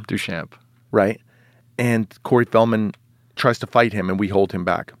father. Duchamp. Right. And Corey Feldman tries to fight him, and we hold him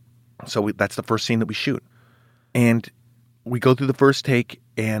back. So that's the first scene that we shoot. And we go through the first take,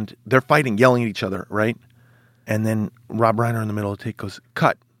 and they're fighting, yelling at each other, right? And then Rob Reiner in the middle of the take goes,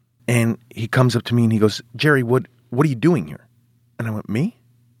 cut. And he comes up to me and he goes, Jerry, what are you doing here? And I went, me?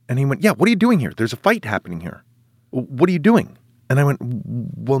 And he went, yeah, what are you doing here? There's a fight happening here. What are you doing? And I went,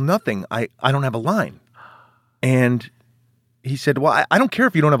 well, nothing. I don't have a line. And he said, well, I don't care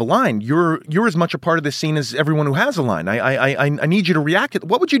if you don't have a line. You're as much a part of this scene as everyone who has a line. I need you to react.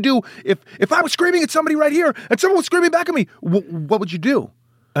 What would you do if I was screaming at somebody right here and someone was screaming back at me? What would you do?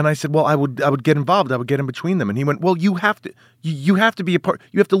 And I said, well, I would get involved. I would get in between them. And he went, well, you have to be a part.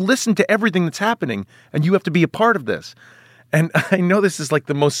 You have to listen to everything that's happening, and you have to be a part of this. And I know this is like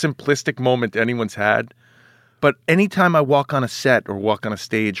the most simplistic moment anyone's had, but anytime I walk on a set or walk on a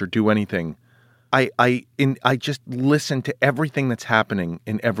stage or do anything, I just listen to everything that's happening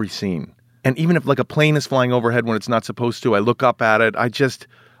in every scene. And even if like a plane is flying overhead when it's not supposed to, I look up at it.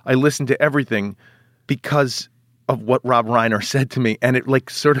 I listen to everything because of what Rob Reiner said to me. And it like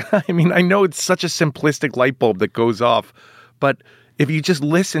sort of, I mean, I know it's such a simplistic light bulb that goes off, but if you just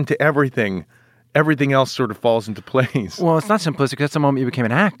listen to everything else sort of falls into place. Well, it's not simplistic. That's the moment you became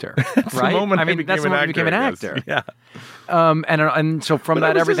an actor, right? That's the moment you became an actor. Yeah. And so from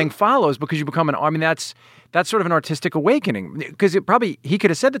that, everything follows because you become I mean, that's sort of an artistic awakening, because he could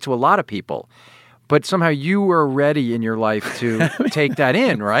have said that to a lot of people, but somehow you were ready in your life to take that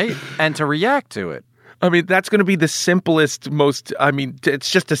in, right? And to react to it. I mean, that's going to be the simplest, it's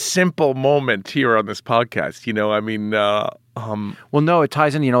just a simple moment here on this podcast, you know? I mean, well, no, it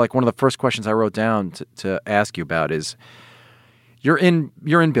ties in, you know, like one of the first questions I wrote down to ask you about is, you're in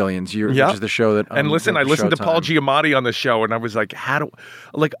Billions, which is the show that... and listen, I listened to Paul Giamatti on the show, and I was like,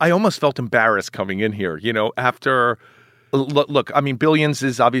 I almost felt embarrassed coming in here, you know, after... Look, I mean, Billions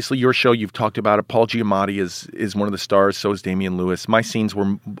is obviously your show. You've talked about it. Paul Giamatti is one of the stars. So is Damian Lewis. My scenes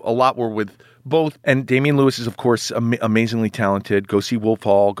were with both. And Damian Lewis is, of course, amazingly talented. Go see Wolf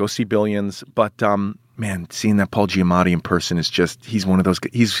Hall. Go see Billions. But, man, seeing that Paul Giamatti in person is just, he's one of those,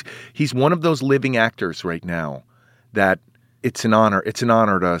 he's one of those living actors right now that it's an honor. It's an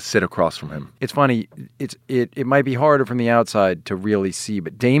honor to sit across from him. It's funny. It might be harder from the outside to really see,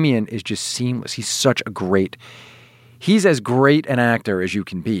 but Damian is just seamless. He's as great an actor as you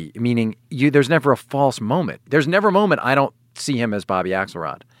can be, meaning there's never a false moment. There's never a moment I don't see him as Bobby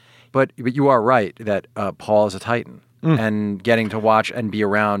Axelrod. But you are right that Paul is a Titan. And getting to watch and be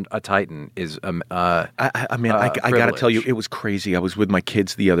around a Titan is I got to tell you, it was crazy. I was with my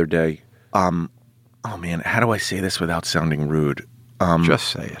kids the other day. Oh, man, how do I say this without sounding rude? Just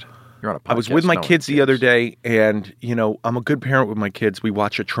say it. You're on a podcast. I was with my kids the other day, and, you know, I'm a good parent with my kids. We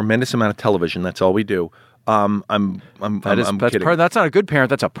watch a tremendous amount of television. That's all we do. I'm kidding. That's not a good parent.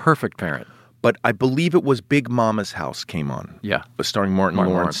 That's a perfect parent. But I believe it was Big Mama's House came on. Yeah. Starring Martin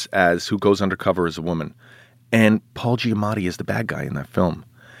Lawrence as who goes undercover as a woman. And Paul Giamatti is the bad guy in that film.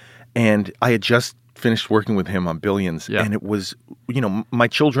 And I had just finished working with him on Billions. Yeah. And it was, you know, my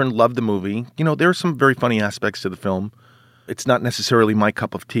children loved the movie. You know, there are some very funny aspects to the film. It's not necessarily my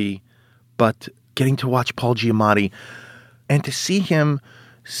cup of tea. But getting to watch Paul Giamatti and to see him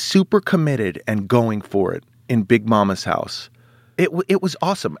super committed and going for it in Big Mama's House. It was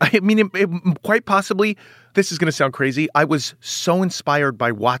awesome. I mean, quite possibly, this is going to sound crazy, I was so inspired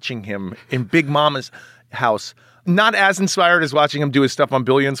by watching him in Big Mama's House. Not as inspired as watching him do his stuff on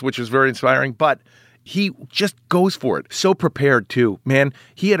Billions, which was very inspiring, but he just goes for it. So prepared, too. Man,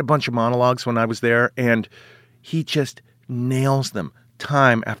 he had a bunch of monologues when I was there, and he just nails them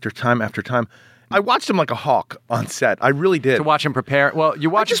time after time after time. I watched him like a hawk on set. I really did. To watch him prepare. Well, you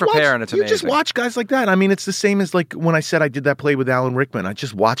watch him prepare, and it's amazing. You just watch guys like that. I mean, it's the same as like when I said I did that play with Alan Rickman. I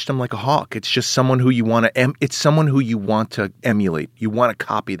just watched him like a hawk. It's just someone who you want to. It's someone who you want to emulate. You want to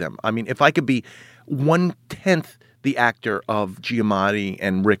copy them. I mean, if I could be 1/10 the actor of Giamatti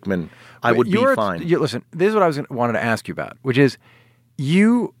and Rickman, I would be fine. Listen, this is what I wanted to ask you about, which is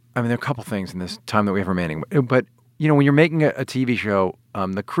you. I mean, there are a couple things in this time that we have remaining, but when you're making a TV show,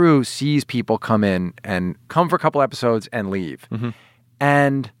 the crew sees people come in and come for a couple episodes and leave. Mm-hmm.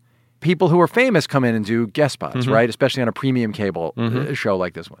 And people who are famous come in and do guest spots, mm-hmm. right? Especially on a premium cable show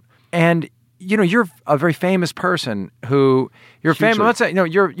like this one. And, you're a very famous person who you're famous. Let's say,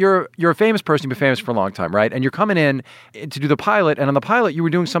 you're a famous person. You've been famous for a long time, right? And you're coming in to do the pilot. And on the pilot, you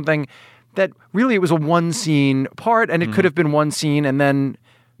were doing something that really it was a one scene part, and it could have been one scene, and then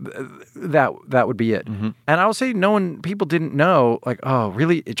that would be it. Mm-hmm. And I will say, people didn't know, like, oh,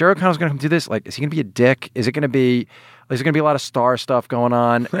 really? Jerry O'Connell's going to come do this? Like, is he going to be a dick? Is there going to be a lot of star stuff going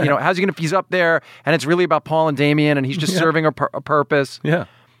on? How's he going to, he's up there and it's really about Paul and Damien and he's just serving a purpose. Yeah.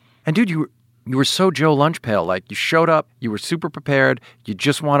 And dude, you were so Joe Lunchpail. Like, you showed up, you were super prepared, you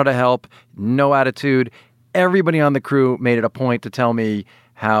just wanted to help, no attitude. Everybody on the crew made it a point to tell me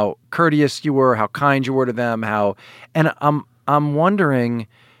how courteous you were, how kind you were to them, and I'm wondering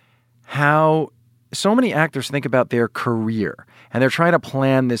how so many actors think about their career and they're trying to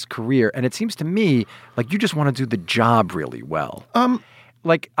plan this career. And it seems to me like you just want to do the job really well.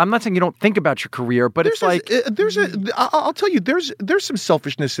 Like, I'm not saying you don't think about your career, but it's like... I'll tell you, there's some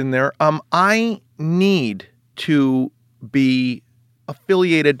selfishness in there. I need to be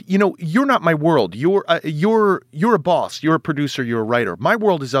affiliated. You're not my world. You're a boss. You're a producer. You're a writer. My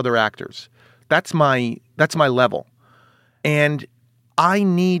world is other actors. That's my level. And I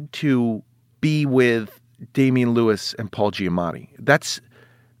need to be with Damian Lewis and Paul Giamatti. That's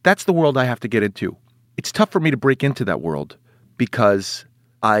the world I have to get into. It's tough for me to break into that world because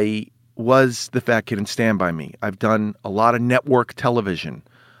I was the fat kid in Stand By Me. I've done a lot of network television.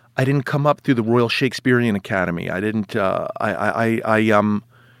 I didn't come up through the Royal Shakespearean Academy. I didn't. I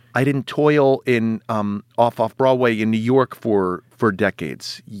didn't toil in off Broadway in New York for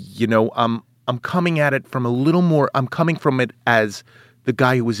decades. I'm coming at it from a little more. I'm coming from it as the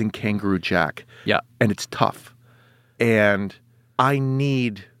guy who was in Kangaroo Jack. Yeah. And it's tough. And I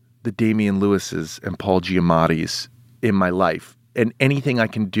need the Damian Lewis's and Paul Giamatti's in my life. And anything I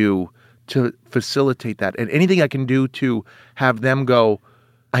can do to facilitate that, and anything I can do to have them go,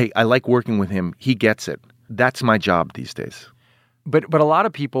 I like working with him. He gets it. That's my job these days. But a lot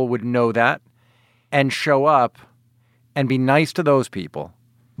of people would know that and show up and be nice to those people,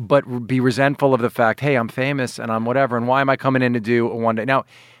 but be resentful of the fact, hey, I'm famous and I'm whatever, and why am I coming in to do a one day? Now,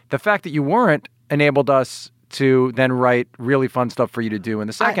 the fact that you weren't enabled us to then write really fun stuff for you to do in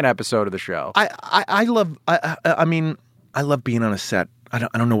the second episode of the show. I love being on a set. I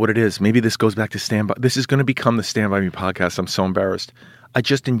don't know what it is. Maybe this goes back to Stand By. This is going to become the Stand By Me podcast. I'm so embarrassed. I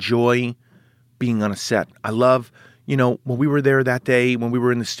just enjoy being on a set. I love, when we were there that day, when we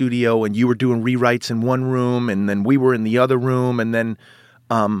were in the studio and you were doing rewrites in one room and then we were in the other room and then,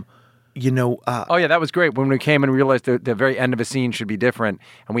 oh yeah, that was great. When we came and realized the very end of a scene should be different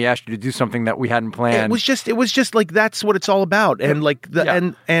and we asked you to do something that we hadn't planned. It was just like, that's what it's all about. And like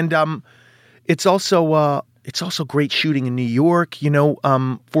it's also great shooting in New York,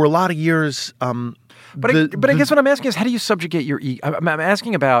 for a lot of years. But I guess what I'm asking is, how do you subjugate your ego? I'm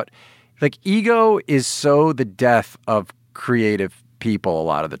asking about, like, ego is so the death of creative people a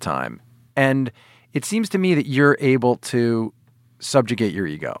lot of the time. And it seems to me that you're able to subjugate your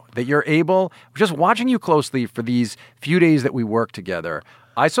ego, that you're able, just watching you closely for these few days that we worked together,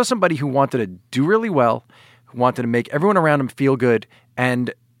 I saw somebody who wanted to do really well, who wanted to make everyone around him feel good,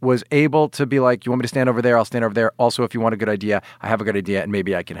 and was able to be like, you want me to stand over there? I'll stand over there. Also, if you want a good idea, I have a good idea, and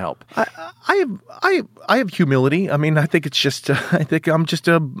maybe I can help. I have humility. I mean, I think it's just.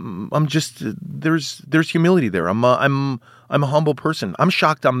 There's humility there. I'm a humble person. I'm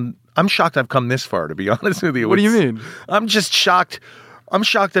shocked. I'm shocked I've come this far. To be honest with you. What do you mean? I'm just shocked. I'm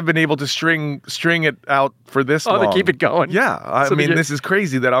shocked I've been able to string it out for this long. To keep it going. Yeah, I mean, this is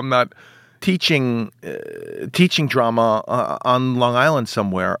crazy that I'm not teaching drama on Long Island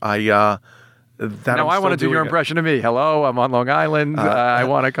somewhere. I want to do your impression of me. Hello, I'm on Long Island. I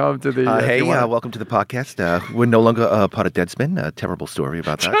want to come to the... welcome to the podcast. We're no longer part of Deadspin. A terrible story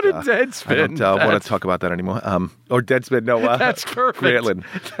about that. Not a Deadspin. I don't want to talk about that anymore. Or Deadspin, no. That's perfect. Grantland.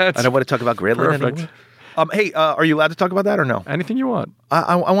 I don't want to talk about Grantland anymore. Are you allowed to talk about that or no? Anything you want.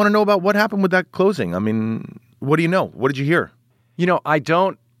 I want to know about what happened with that closing. I mean, what do you know? What did you hear? I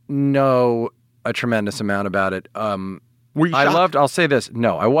don't know a tremendous amount about it. Were you shocked? I'll say this.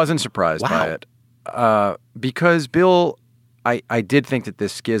 No, I wasn't surprised by it. because Bill, I did think that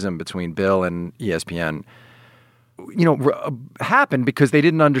this schism between Bill and ESPN, happened because they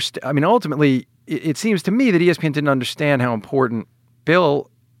didn't understand. I mean, ultimately, it seems to me that ESPN didn't understand how important Bill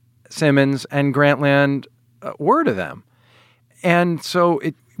Simmons and Grantland were to them. And so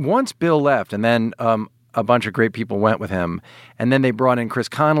once Bill left, and then a bunch of great people went with him, and then they brought in Chris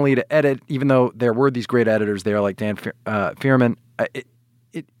Connolly to edit, even though there were these great editors there like Dan Fierman.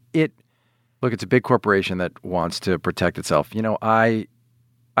 Look, it's a big corporation that wants to protect itself. I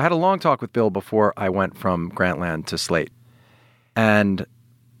had a long talk with Bill before I went from Grantland to Slate. And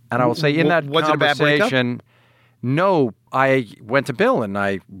I will say in that was it a bad conversation, no, I went to Bill and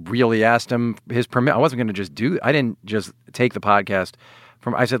I really asked him his permit. I wasn't going to just I didn't just take the podcast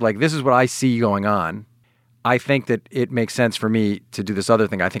I said, this is what I see going on. I think that it makes sense for me to do this other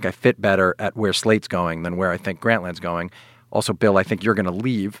thing. I think I fit better at where Slate's going than where I think Grantland's going. Also, Bill, I think you're going to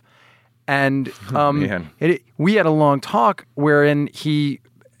leave. And we had a long talk wherein he,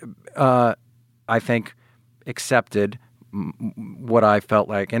 I think, accepted what I felt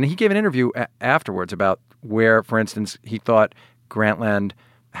like. And he gave an interview afterwards about where, for instance, he thought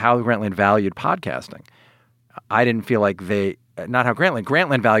how Grantland valued podcasting. I didn't feel like not how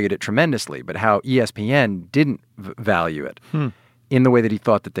Grantland valued it tremendously, but how ESPN didn't value it in the way that he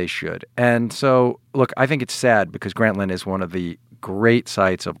thought that they should. And so, look, I think it's sad because Grantland is one of the great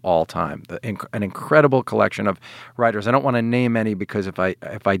sites of all time, an incredible collection of writers. I don't want to name any because if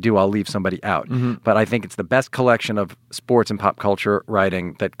I do, I'll leave somebody out. Mm-hmm. But I think it's the best collection of sports and pop culture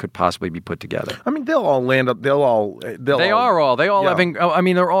writing that could possibly be put together. I mean, they'll all land up. They all having. I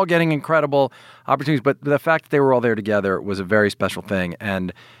mean, they're all getting incredible opportunities. But the fact that they were all there together was a very special thing.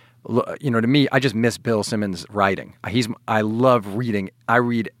 And to me, I just miss Bill Simmons' writing. I love reading. I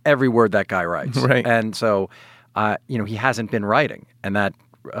read every word that guy writes. Right. And so. He hasn't been writing, and that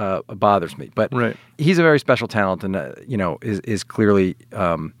bothers me. But he's a very special talent, and is clearly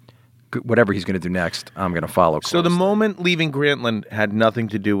whatever he's going to do next, I'm going to follow closely. So the moment leaving Grantland had nothing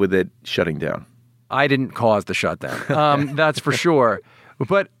to do with it shutting down. I didn't cause the shutdown. That's for sure.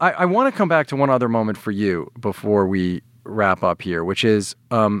 But I want to come back to one other moment for you before we wrap up here, which is,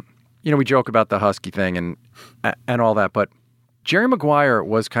 we joke about the Husky thing and all that, but. Jerry Maguire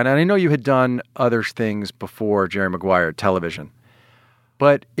was and I know you had done other things before Jerry Maguire, television,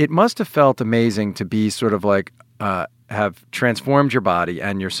 but it must have felt amazing to be sort of have transformed your body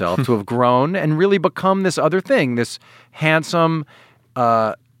and yourself to have grown and really become this other thing, this handsome,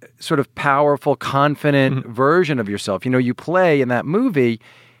 sort of powerful, confident version of yourself. You play in that movie,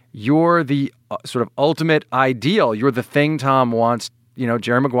 you're the sort of ultimate ideal. You're the thing Tom wants,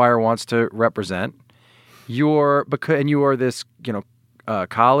 Jerry Maguire wants to represent. You are this,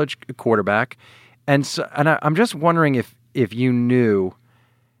 college quarterback, and I'm just wondering if you knew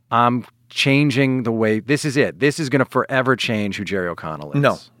I'm changing the way this is it. This is going to forever change who Jerry O'Connell is.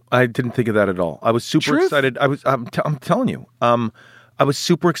 No, I didn't think of that at all. I was super excited. I'm telling you, I was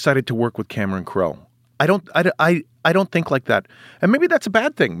super excited to work with Cameron Crowe. I don't think like that, and maybe that's a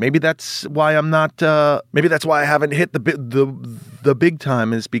bad thing. Maybe that's why I'm not. Maybe that's why I haven't hit the big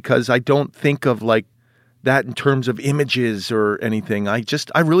time, is because I don't think of that in terms of images or anything. I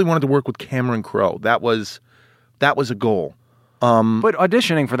really wanted to work with Cameron Crowe. That was a goal. But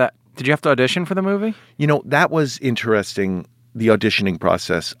auditioning for that, did you have to audition for the movie? That was interesting, the auditioning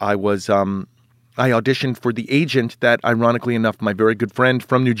process. I auditioned for the agent that, ironically enough, my very good friend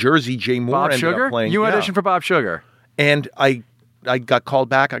from New Jersey, Jay Moore, Bob Sugar? Up playing. You auditioned for Bob Sugar. And I got called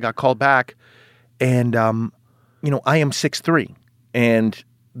back. And, I am 6'3", and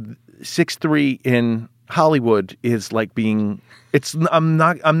 6'3" in Hollywood is like being. I'm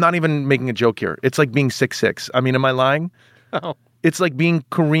not even making a joke here. It's like being 6'6". I mean, am I lying? Oh. It's like being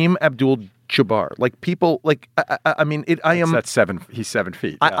Kareem Abdul-Jabbar. Like people, I mean, I am. That's 7. He's 7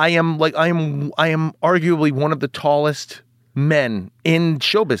 feet. Yeah. I am arguably one of the tallest men in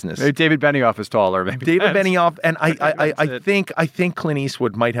show business. Maybe David Benioff is taller. Maybe David Benioff, and I think Clint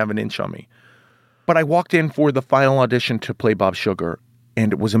Eastwood might have an inch on me. But I walked in for the final audition to play Bob Sugar,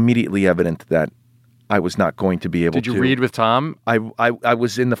 and it was immediately evident that I was not going to be able to. Did you read with Tom? I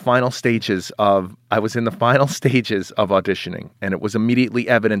was in the final stages of auditioning, and it was immediately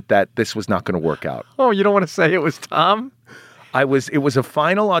evident that this was not going to work out. Oh, you don't want to say it was Tom? It was a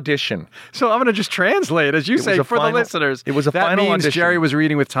final audition. So I'm going to just translate, as you say, for the listeners. It was a final audition. That means Jerry was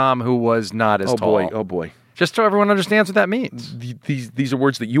reading with Tom, who was not as tall. Oh boy. Just so everyone understands what that means. These are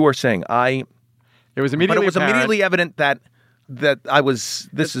words that you are saying. It was immediately evident that I was.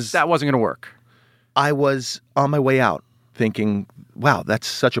 That wasn't going to work. I was on my way out thinking, wow, that's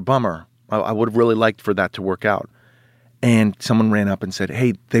such a bummer. I would have really liked for that to work out. And someone ran up and said,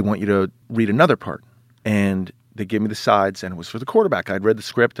 hey, they want you to read another part. And they gave me the sides, and it was for the quarterback. I'd read the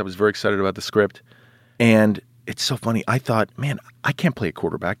script. I was very excited about the script. And it's so funny. I thought, man, I can't play a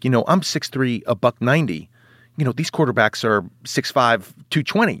quarterback. You know, I'm 6'3", $190. You know, these quarterbacks are 6'5",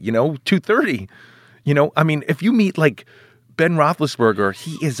 220, 230. You know, I mean, if you meet like Ben Roethlisberger,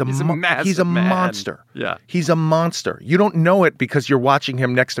 he's a monster. Yeah. He's a monster. You don't know it because you're watching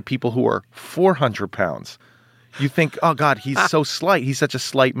him next to people who are 400 pounds. You think, oh, God, he's so slight. He's such a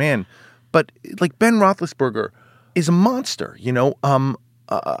slight man. But like Ben Roethlisberger is a monster,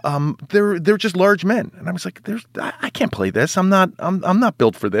 they're just large men. And I was like, I can't play this. I'm not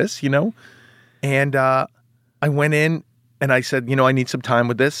built for this, And I went in and I said, I need some time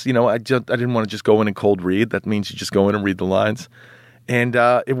with this. I didn't want to just go in and cold read. That means you just go in and read the lines. And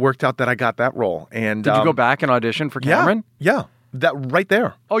it worked out that I got that role. And did you go back and audition for Cameron? Yeah. That right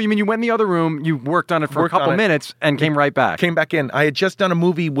there. Oh, you mean you went in the other room, you worked on it for a couple minutes and came right back? Came back in. I had just done a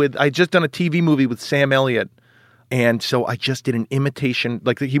TV movie with Sam Elliott. And so I just did an imitation,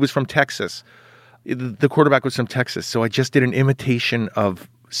 like he was from Texas. The quarterback was from Texas. So I just did an imitation of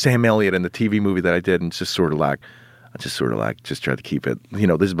Sam Elliott in the TV movie that I did, and just tried to keep it.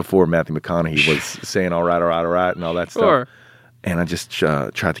 This is before Matthew McConaughey was saying all right, and all that stuff. Sure. And I just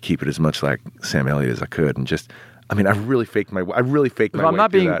tried to keep it as much like Sam Elliott as I could, and I really faked my way. I'm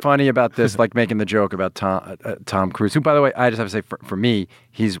not being funny about this, like making the joke about Tom Cruise, who, by the way, I just have to say, for me,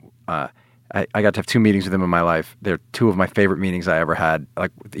 he's. I got to have 2 meetings with him in my life. They're 2 of my favorite meetings I ever had.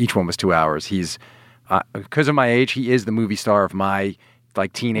 Like each one was 2 hours. He's because of my age, he is the movie star of my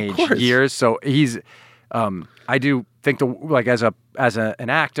teenage years. So he's. I do think as an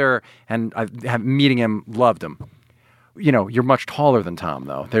actor, and meeting him, loved him. You're much taller than Tom,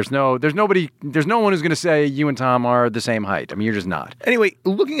 though. There's no one who's going to say you and Tom are the same height. I mean, you're just not. Anyway,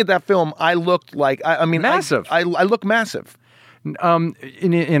 looking at that film, I looked like massive. I look massive,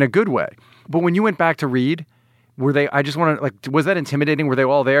 in a good way. But when you went back to read, were they? I just want to was that intimidating? Were they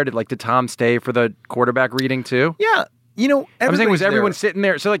all there? Did Tom stay for the quarterback reading too? Yeah. I'm saying, was everyone sitting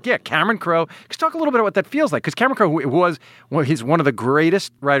there? So, Cameron Crowe. Let's talk a little bit about what that feels like. Because Cameron Crowe he's one of the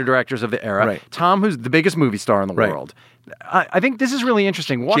greatest writer-directors of the era. Right. Tom, who's the biggest movie star in the world. I think this is really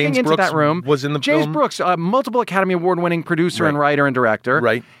interesting. Walking into that room, was in the James film. Brooks, multiple Academy Award-winning producer and writer and director.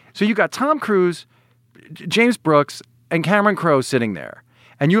 Right. So you got Tom Cruise, James Brooks, and Cameron Crowe sitting there.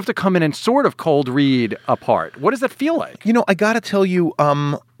 And you have to come in and sort of cold read a part. What does that feel like? I got to tell you,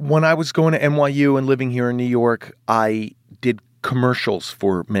 when I was going to NYU and living here in New York, I did commercials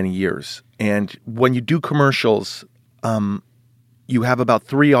for many years. And when you do commercials, you have about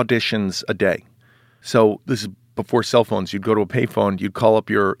 3 auditions a day. So this is before cell phones. You'd go to a payphone, you'd call up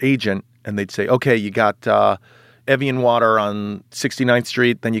your agent, and they'd say, okay, you got Evian Water on 69th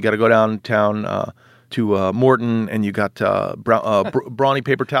Street, then you got to go downtown to Morton, and you got Brawny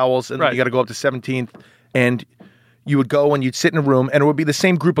paper towels, and then you got to go up to 17th, and you would go and you'd sit in a room, and it would be the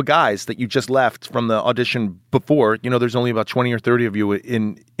same group of guys that you just left from the audition before. There's only about 20 or 30 of you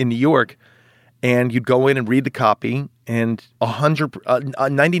in New York, and you'd go in and read the copy, and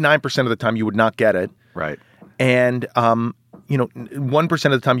 99% of the time you would not get it. Right. And 1%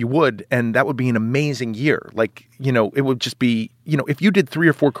 of the time you would, and that would be an amazing year. It would just be, if you did 3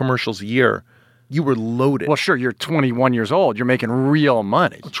 or 4 commercials a year, you were loaded. Well, sure, you're 21 years old. You're making real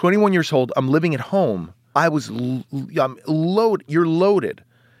money. 21 years old. I'm living at home. I'm loaded. You're loaded.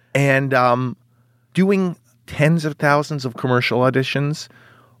 And doing tens of thousands of commercial auditions,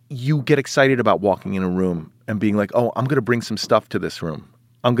 you get excited about walking in a room and being like, oh, I'm going to bring some stuff to this room.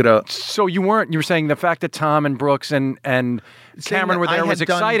 So you were saying the fact that Tom and Brooks and Cameron were there was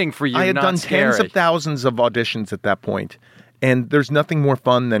exciting for you, I had not done scary. Tens of thousands of auditions at that point, and there's nothing more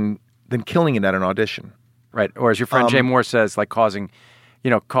fun than killing it at an audition. Right. Or as your friend Jay Moore says, causing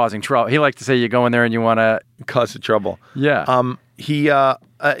trouble. He likes to say you go in there and you want to cause the trouble. Yeah. It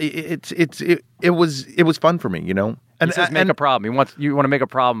was fun for me, And he says make a problem. You want to make a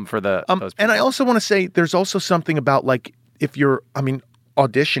problem for those people. And I also want to say there's also something about if you're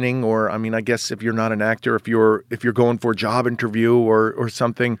auditioning, or I guess if you're not an actor, if you're going for a job interview or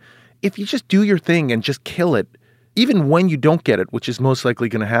something, if you just do your thing and just kill it, even when you don't get it, which is most likely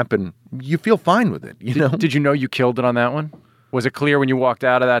going to happen, you feel fine with it. Did you know you killed it on that one? Was it clear when you walked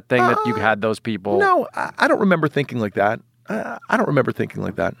out of that thing that you had those people? No, I don't remember thinking like that. I don't remember thinking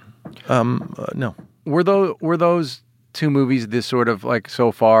like that. No. Were those 2 movies this sort of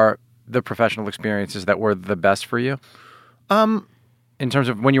so far the professional experiences that were the best for you? In terms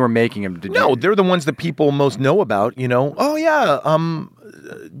of when you were making them, they're the ones that people most know about. Oh yeah,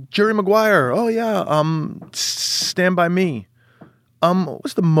 Jerry Maguire. Oh yeah, Stand By Me. What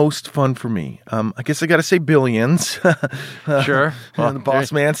was the most fun for me? I guess I got to say Billions. Sure. Well, the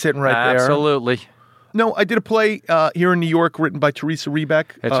boss man sitting right there. Absolutely. No, I did a play here in New York written by Teresa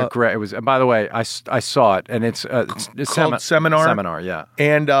Rebeck. It's a great. It was. By the way, I saw it, and it's called Seminar. Seminar, yeah.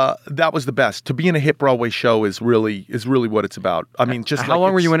 And that was the best. To be in a hit Broadway show is really what it's about. I mean, just how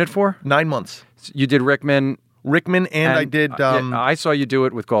long were you in it for? 9 months. You did Rickman, and I did. I saw you do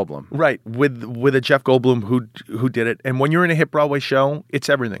it with Goldblum. Right, with a Jeff Goldblum who did it. And when you're in a hit Broadway show, it's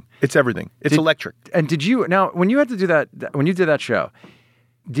everything. It's everything. It's electric. And did you now when you had to do that when you did that show?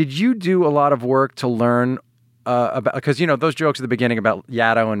 Did you do a lot of work to learn about, because those jokes at the beginning about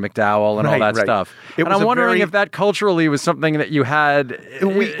Yaddo and McDowell and all that stuff? And I'm wondering if that culturally was something that you had.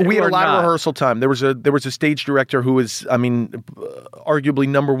 We had a lot of rehearsal time. There was a stage director who was, arguably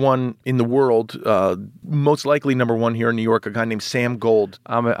number one in the world, most likely number one here in New York. A guy named Sam Gold.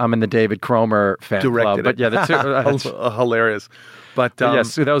 I'm in the David Cromer fan club, but yeah, the two hilarious. But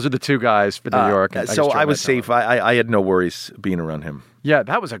yes, so those are the two guys for New York. So I was safe. I had no worries being around him. Yeah,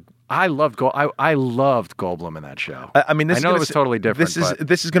 that was I loved Goldblum in that show. I know it was totally different.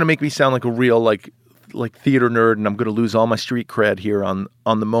 This is going to make me sound like a real like theater nerd, and I'm going to lose all my street cred here on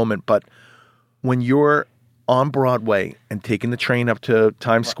the moment. But when you're on Broadway and taking the train up to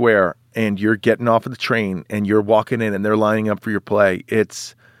Times Square, and you're getting off of the train, and you're walking in, and they're lining up for your play,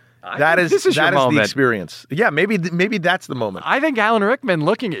 that is the experience. Yeah, maybe that's the moment. I think Alan Rickman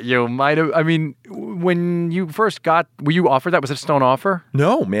looking at you might have. I mean, when you first were you offered that? Was it a stone offer?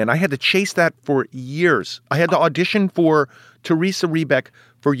 No, man. I had to chase that for years. I had to audition for Teresa Rebeck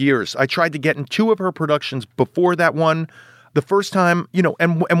for years. I tried to get in 2 of her productions before that one. The first time,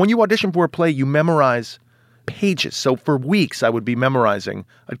 and when you audition for a play, you memorize pages. So for weeks, I would be memorizing.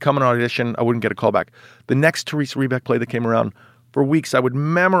 I'd come on audition. I wouldn't get a call back. The next Teresa Rebeck play that came around, for weeks, I would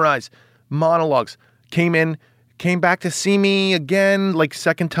memorize monologues. Came back to see me again, like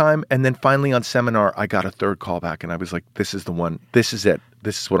second time. And then finally on Seminar, I got a third call back. And I was like, this is the one. This is it.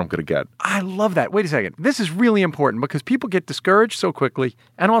 This is what I'm going to get. I love that. Wait a second. This is really important because people get discouraged so quickly.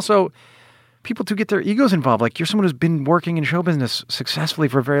 And also, people do get their egos involved. Like, you're someone who's been working in show business successfully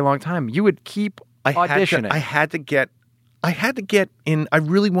for a very long time. You would keep auditioning. I had to get in. I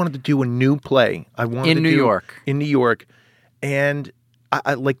really wanted to do a new play. In New York. And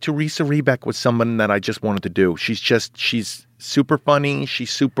I like Teresa Rebeck was someone that I just wanted to do. She's super funny.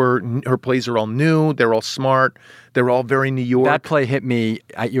 Her plays are all new. They're all smart. They're all very New York. That play hit me.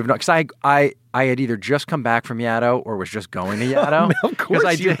 Because I had either just come back from Yaddo or was just going to Yaddo. Of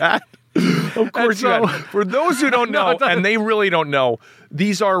course you had. Of course you had. For those who don't know, and they really don't know,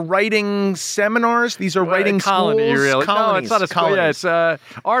 these are writing seminars. These are writing colony, schools. Really. Colonies. No, it's not a school. Yeah, it's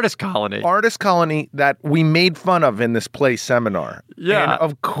artist colony. Artist colony that we made fun of in this play Seminar. Yeah. And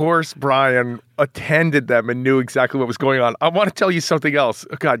of course, Brian attended them and knew exactly what was going on. I want to tell you something else.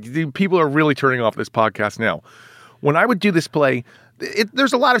 God, people are really turning off this podcast now. When I would do this play,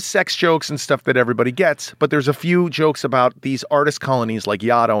 there's a lot of sex jokes and stuff that everybody gets, but there's a few jokes about these artist colonies like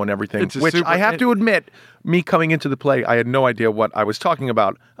Yaddo and everything, which I have to admit, me coming into the play, I had no idea what I was talking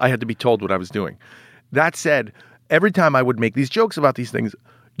about. I had to be told what I was doing. That said, every time I would make these jokes about these things,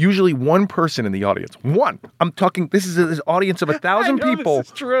 usually one person in the audience, I'm talking, this is an audience of 1,000 people. This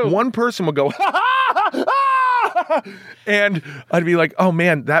is true. One person would go, and I'd be like, oh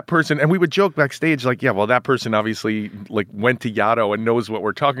man, that person. And we would joke backstage like, yeah, well, that person obviously like went to Yaddo and knows what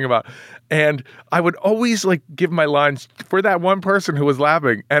we're talking about. And I would always like give my lines for that one person who was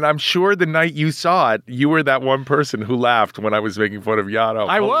laughing. And I'm sure the night you saw it, you were that one person who laughed when I was making fun of Yaddo.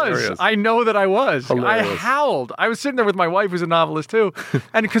 I was. I know that I was. Hilarious. I howled. I was sitting there with my wife, who's a novelist too.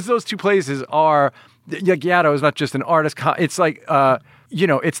 And because those two places are, like, Yaddo is not just an artist. It's like,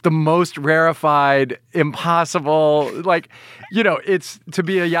 it's the most rarefied, impossible, it's to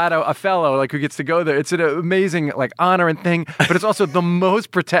be a fellow, like, who gets to go there. It's an amazing, like, honor and thing, but it's also the most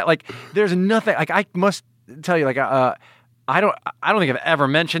there's nothing, like, I must tell you, like, I don't think I've ever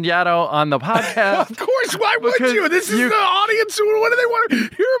mentioned Yaddo on the podcast. Of course, why would you? This is the audience. What do they want to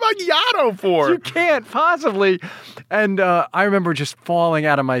hear about Yaddo for? You can't possibly. And I remember just falling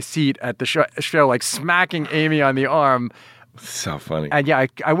out of my seat at the show, like smacking Amy on the arm. So funny. And yeah,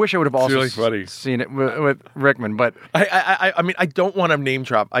 I wish I would have also really seen it with Rickman, but I mean, I don't want to name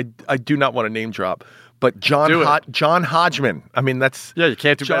drop. I do not want to name drop. But John Hodgman. I mean, that's you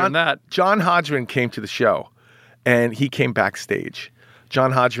can't do better than that. John Hodgman came to the show, and he came backstage.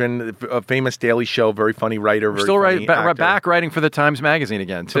 John Hodgman, a famous Daily Show, very funny writer, back writing for the Times Magazine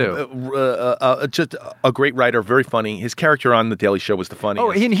again too. Just a great writer, very funny. His character on the Daily Show was the funniest.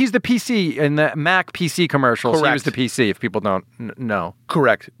 Oh, and he's the PC in the Mac PC commercials. Correct. He was the PC. If people don't know,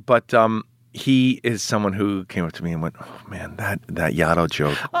 correct. But he is someone who came up to me and went, "Oh man, that Yaddo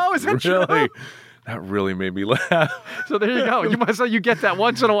joke." Oh, is it really? true? That really made me laugh. So there you go. You get that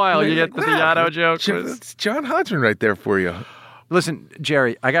once in a while. You get the Yaddo joke. It's John Hodgman right there for you. Listen,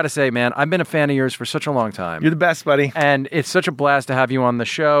 Jerry, I got to say, man, I've been a fan of yours for such a long time. You're the best, buddy. And it's such a blast to have you on the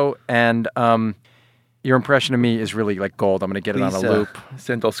show. And your impression of me is really like gold. I'm going to get it on a loop.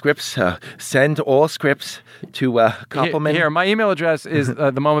 Send all scripts. Send all scripts to Koppelman. Here, my email address is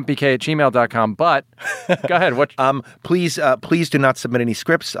themomentbk@gmail.com. But go ahead. What? Please do not submit any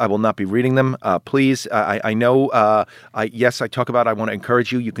scripts. I will not be reading them. Please, I know. I talk about. I want to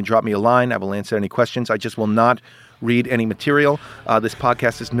encourage you. You can drop me a line. I will answer any questions. I just will not read any material. This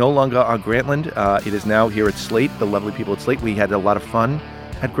podcast is no longer on Grantland. It is now here at Slate. The lovely people at Slate. We had a lot of fun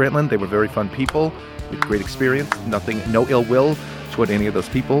at Grantland. They were very fun people. With great experience, no ill will toward any of those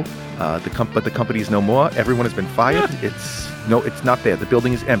people. But the company is no more. Everyone has been fired. It's not there. The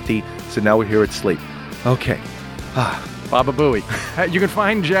building is empty. So now we're here at Slate. Okay. Baba Booey. You can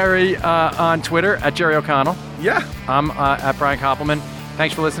find Jerry on Twitter at Jerry O'Connell. Yeah. I'm at Brian Koppelman.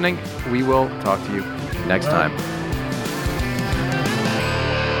 Thanks for listening. We will talk to you next time.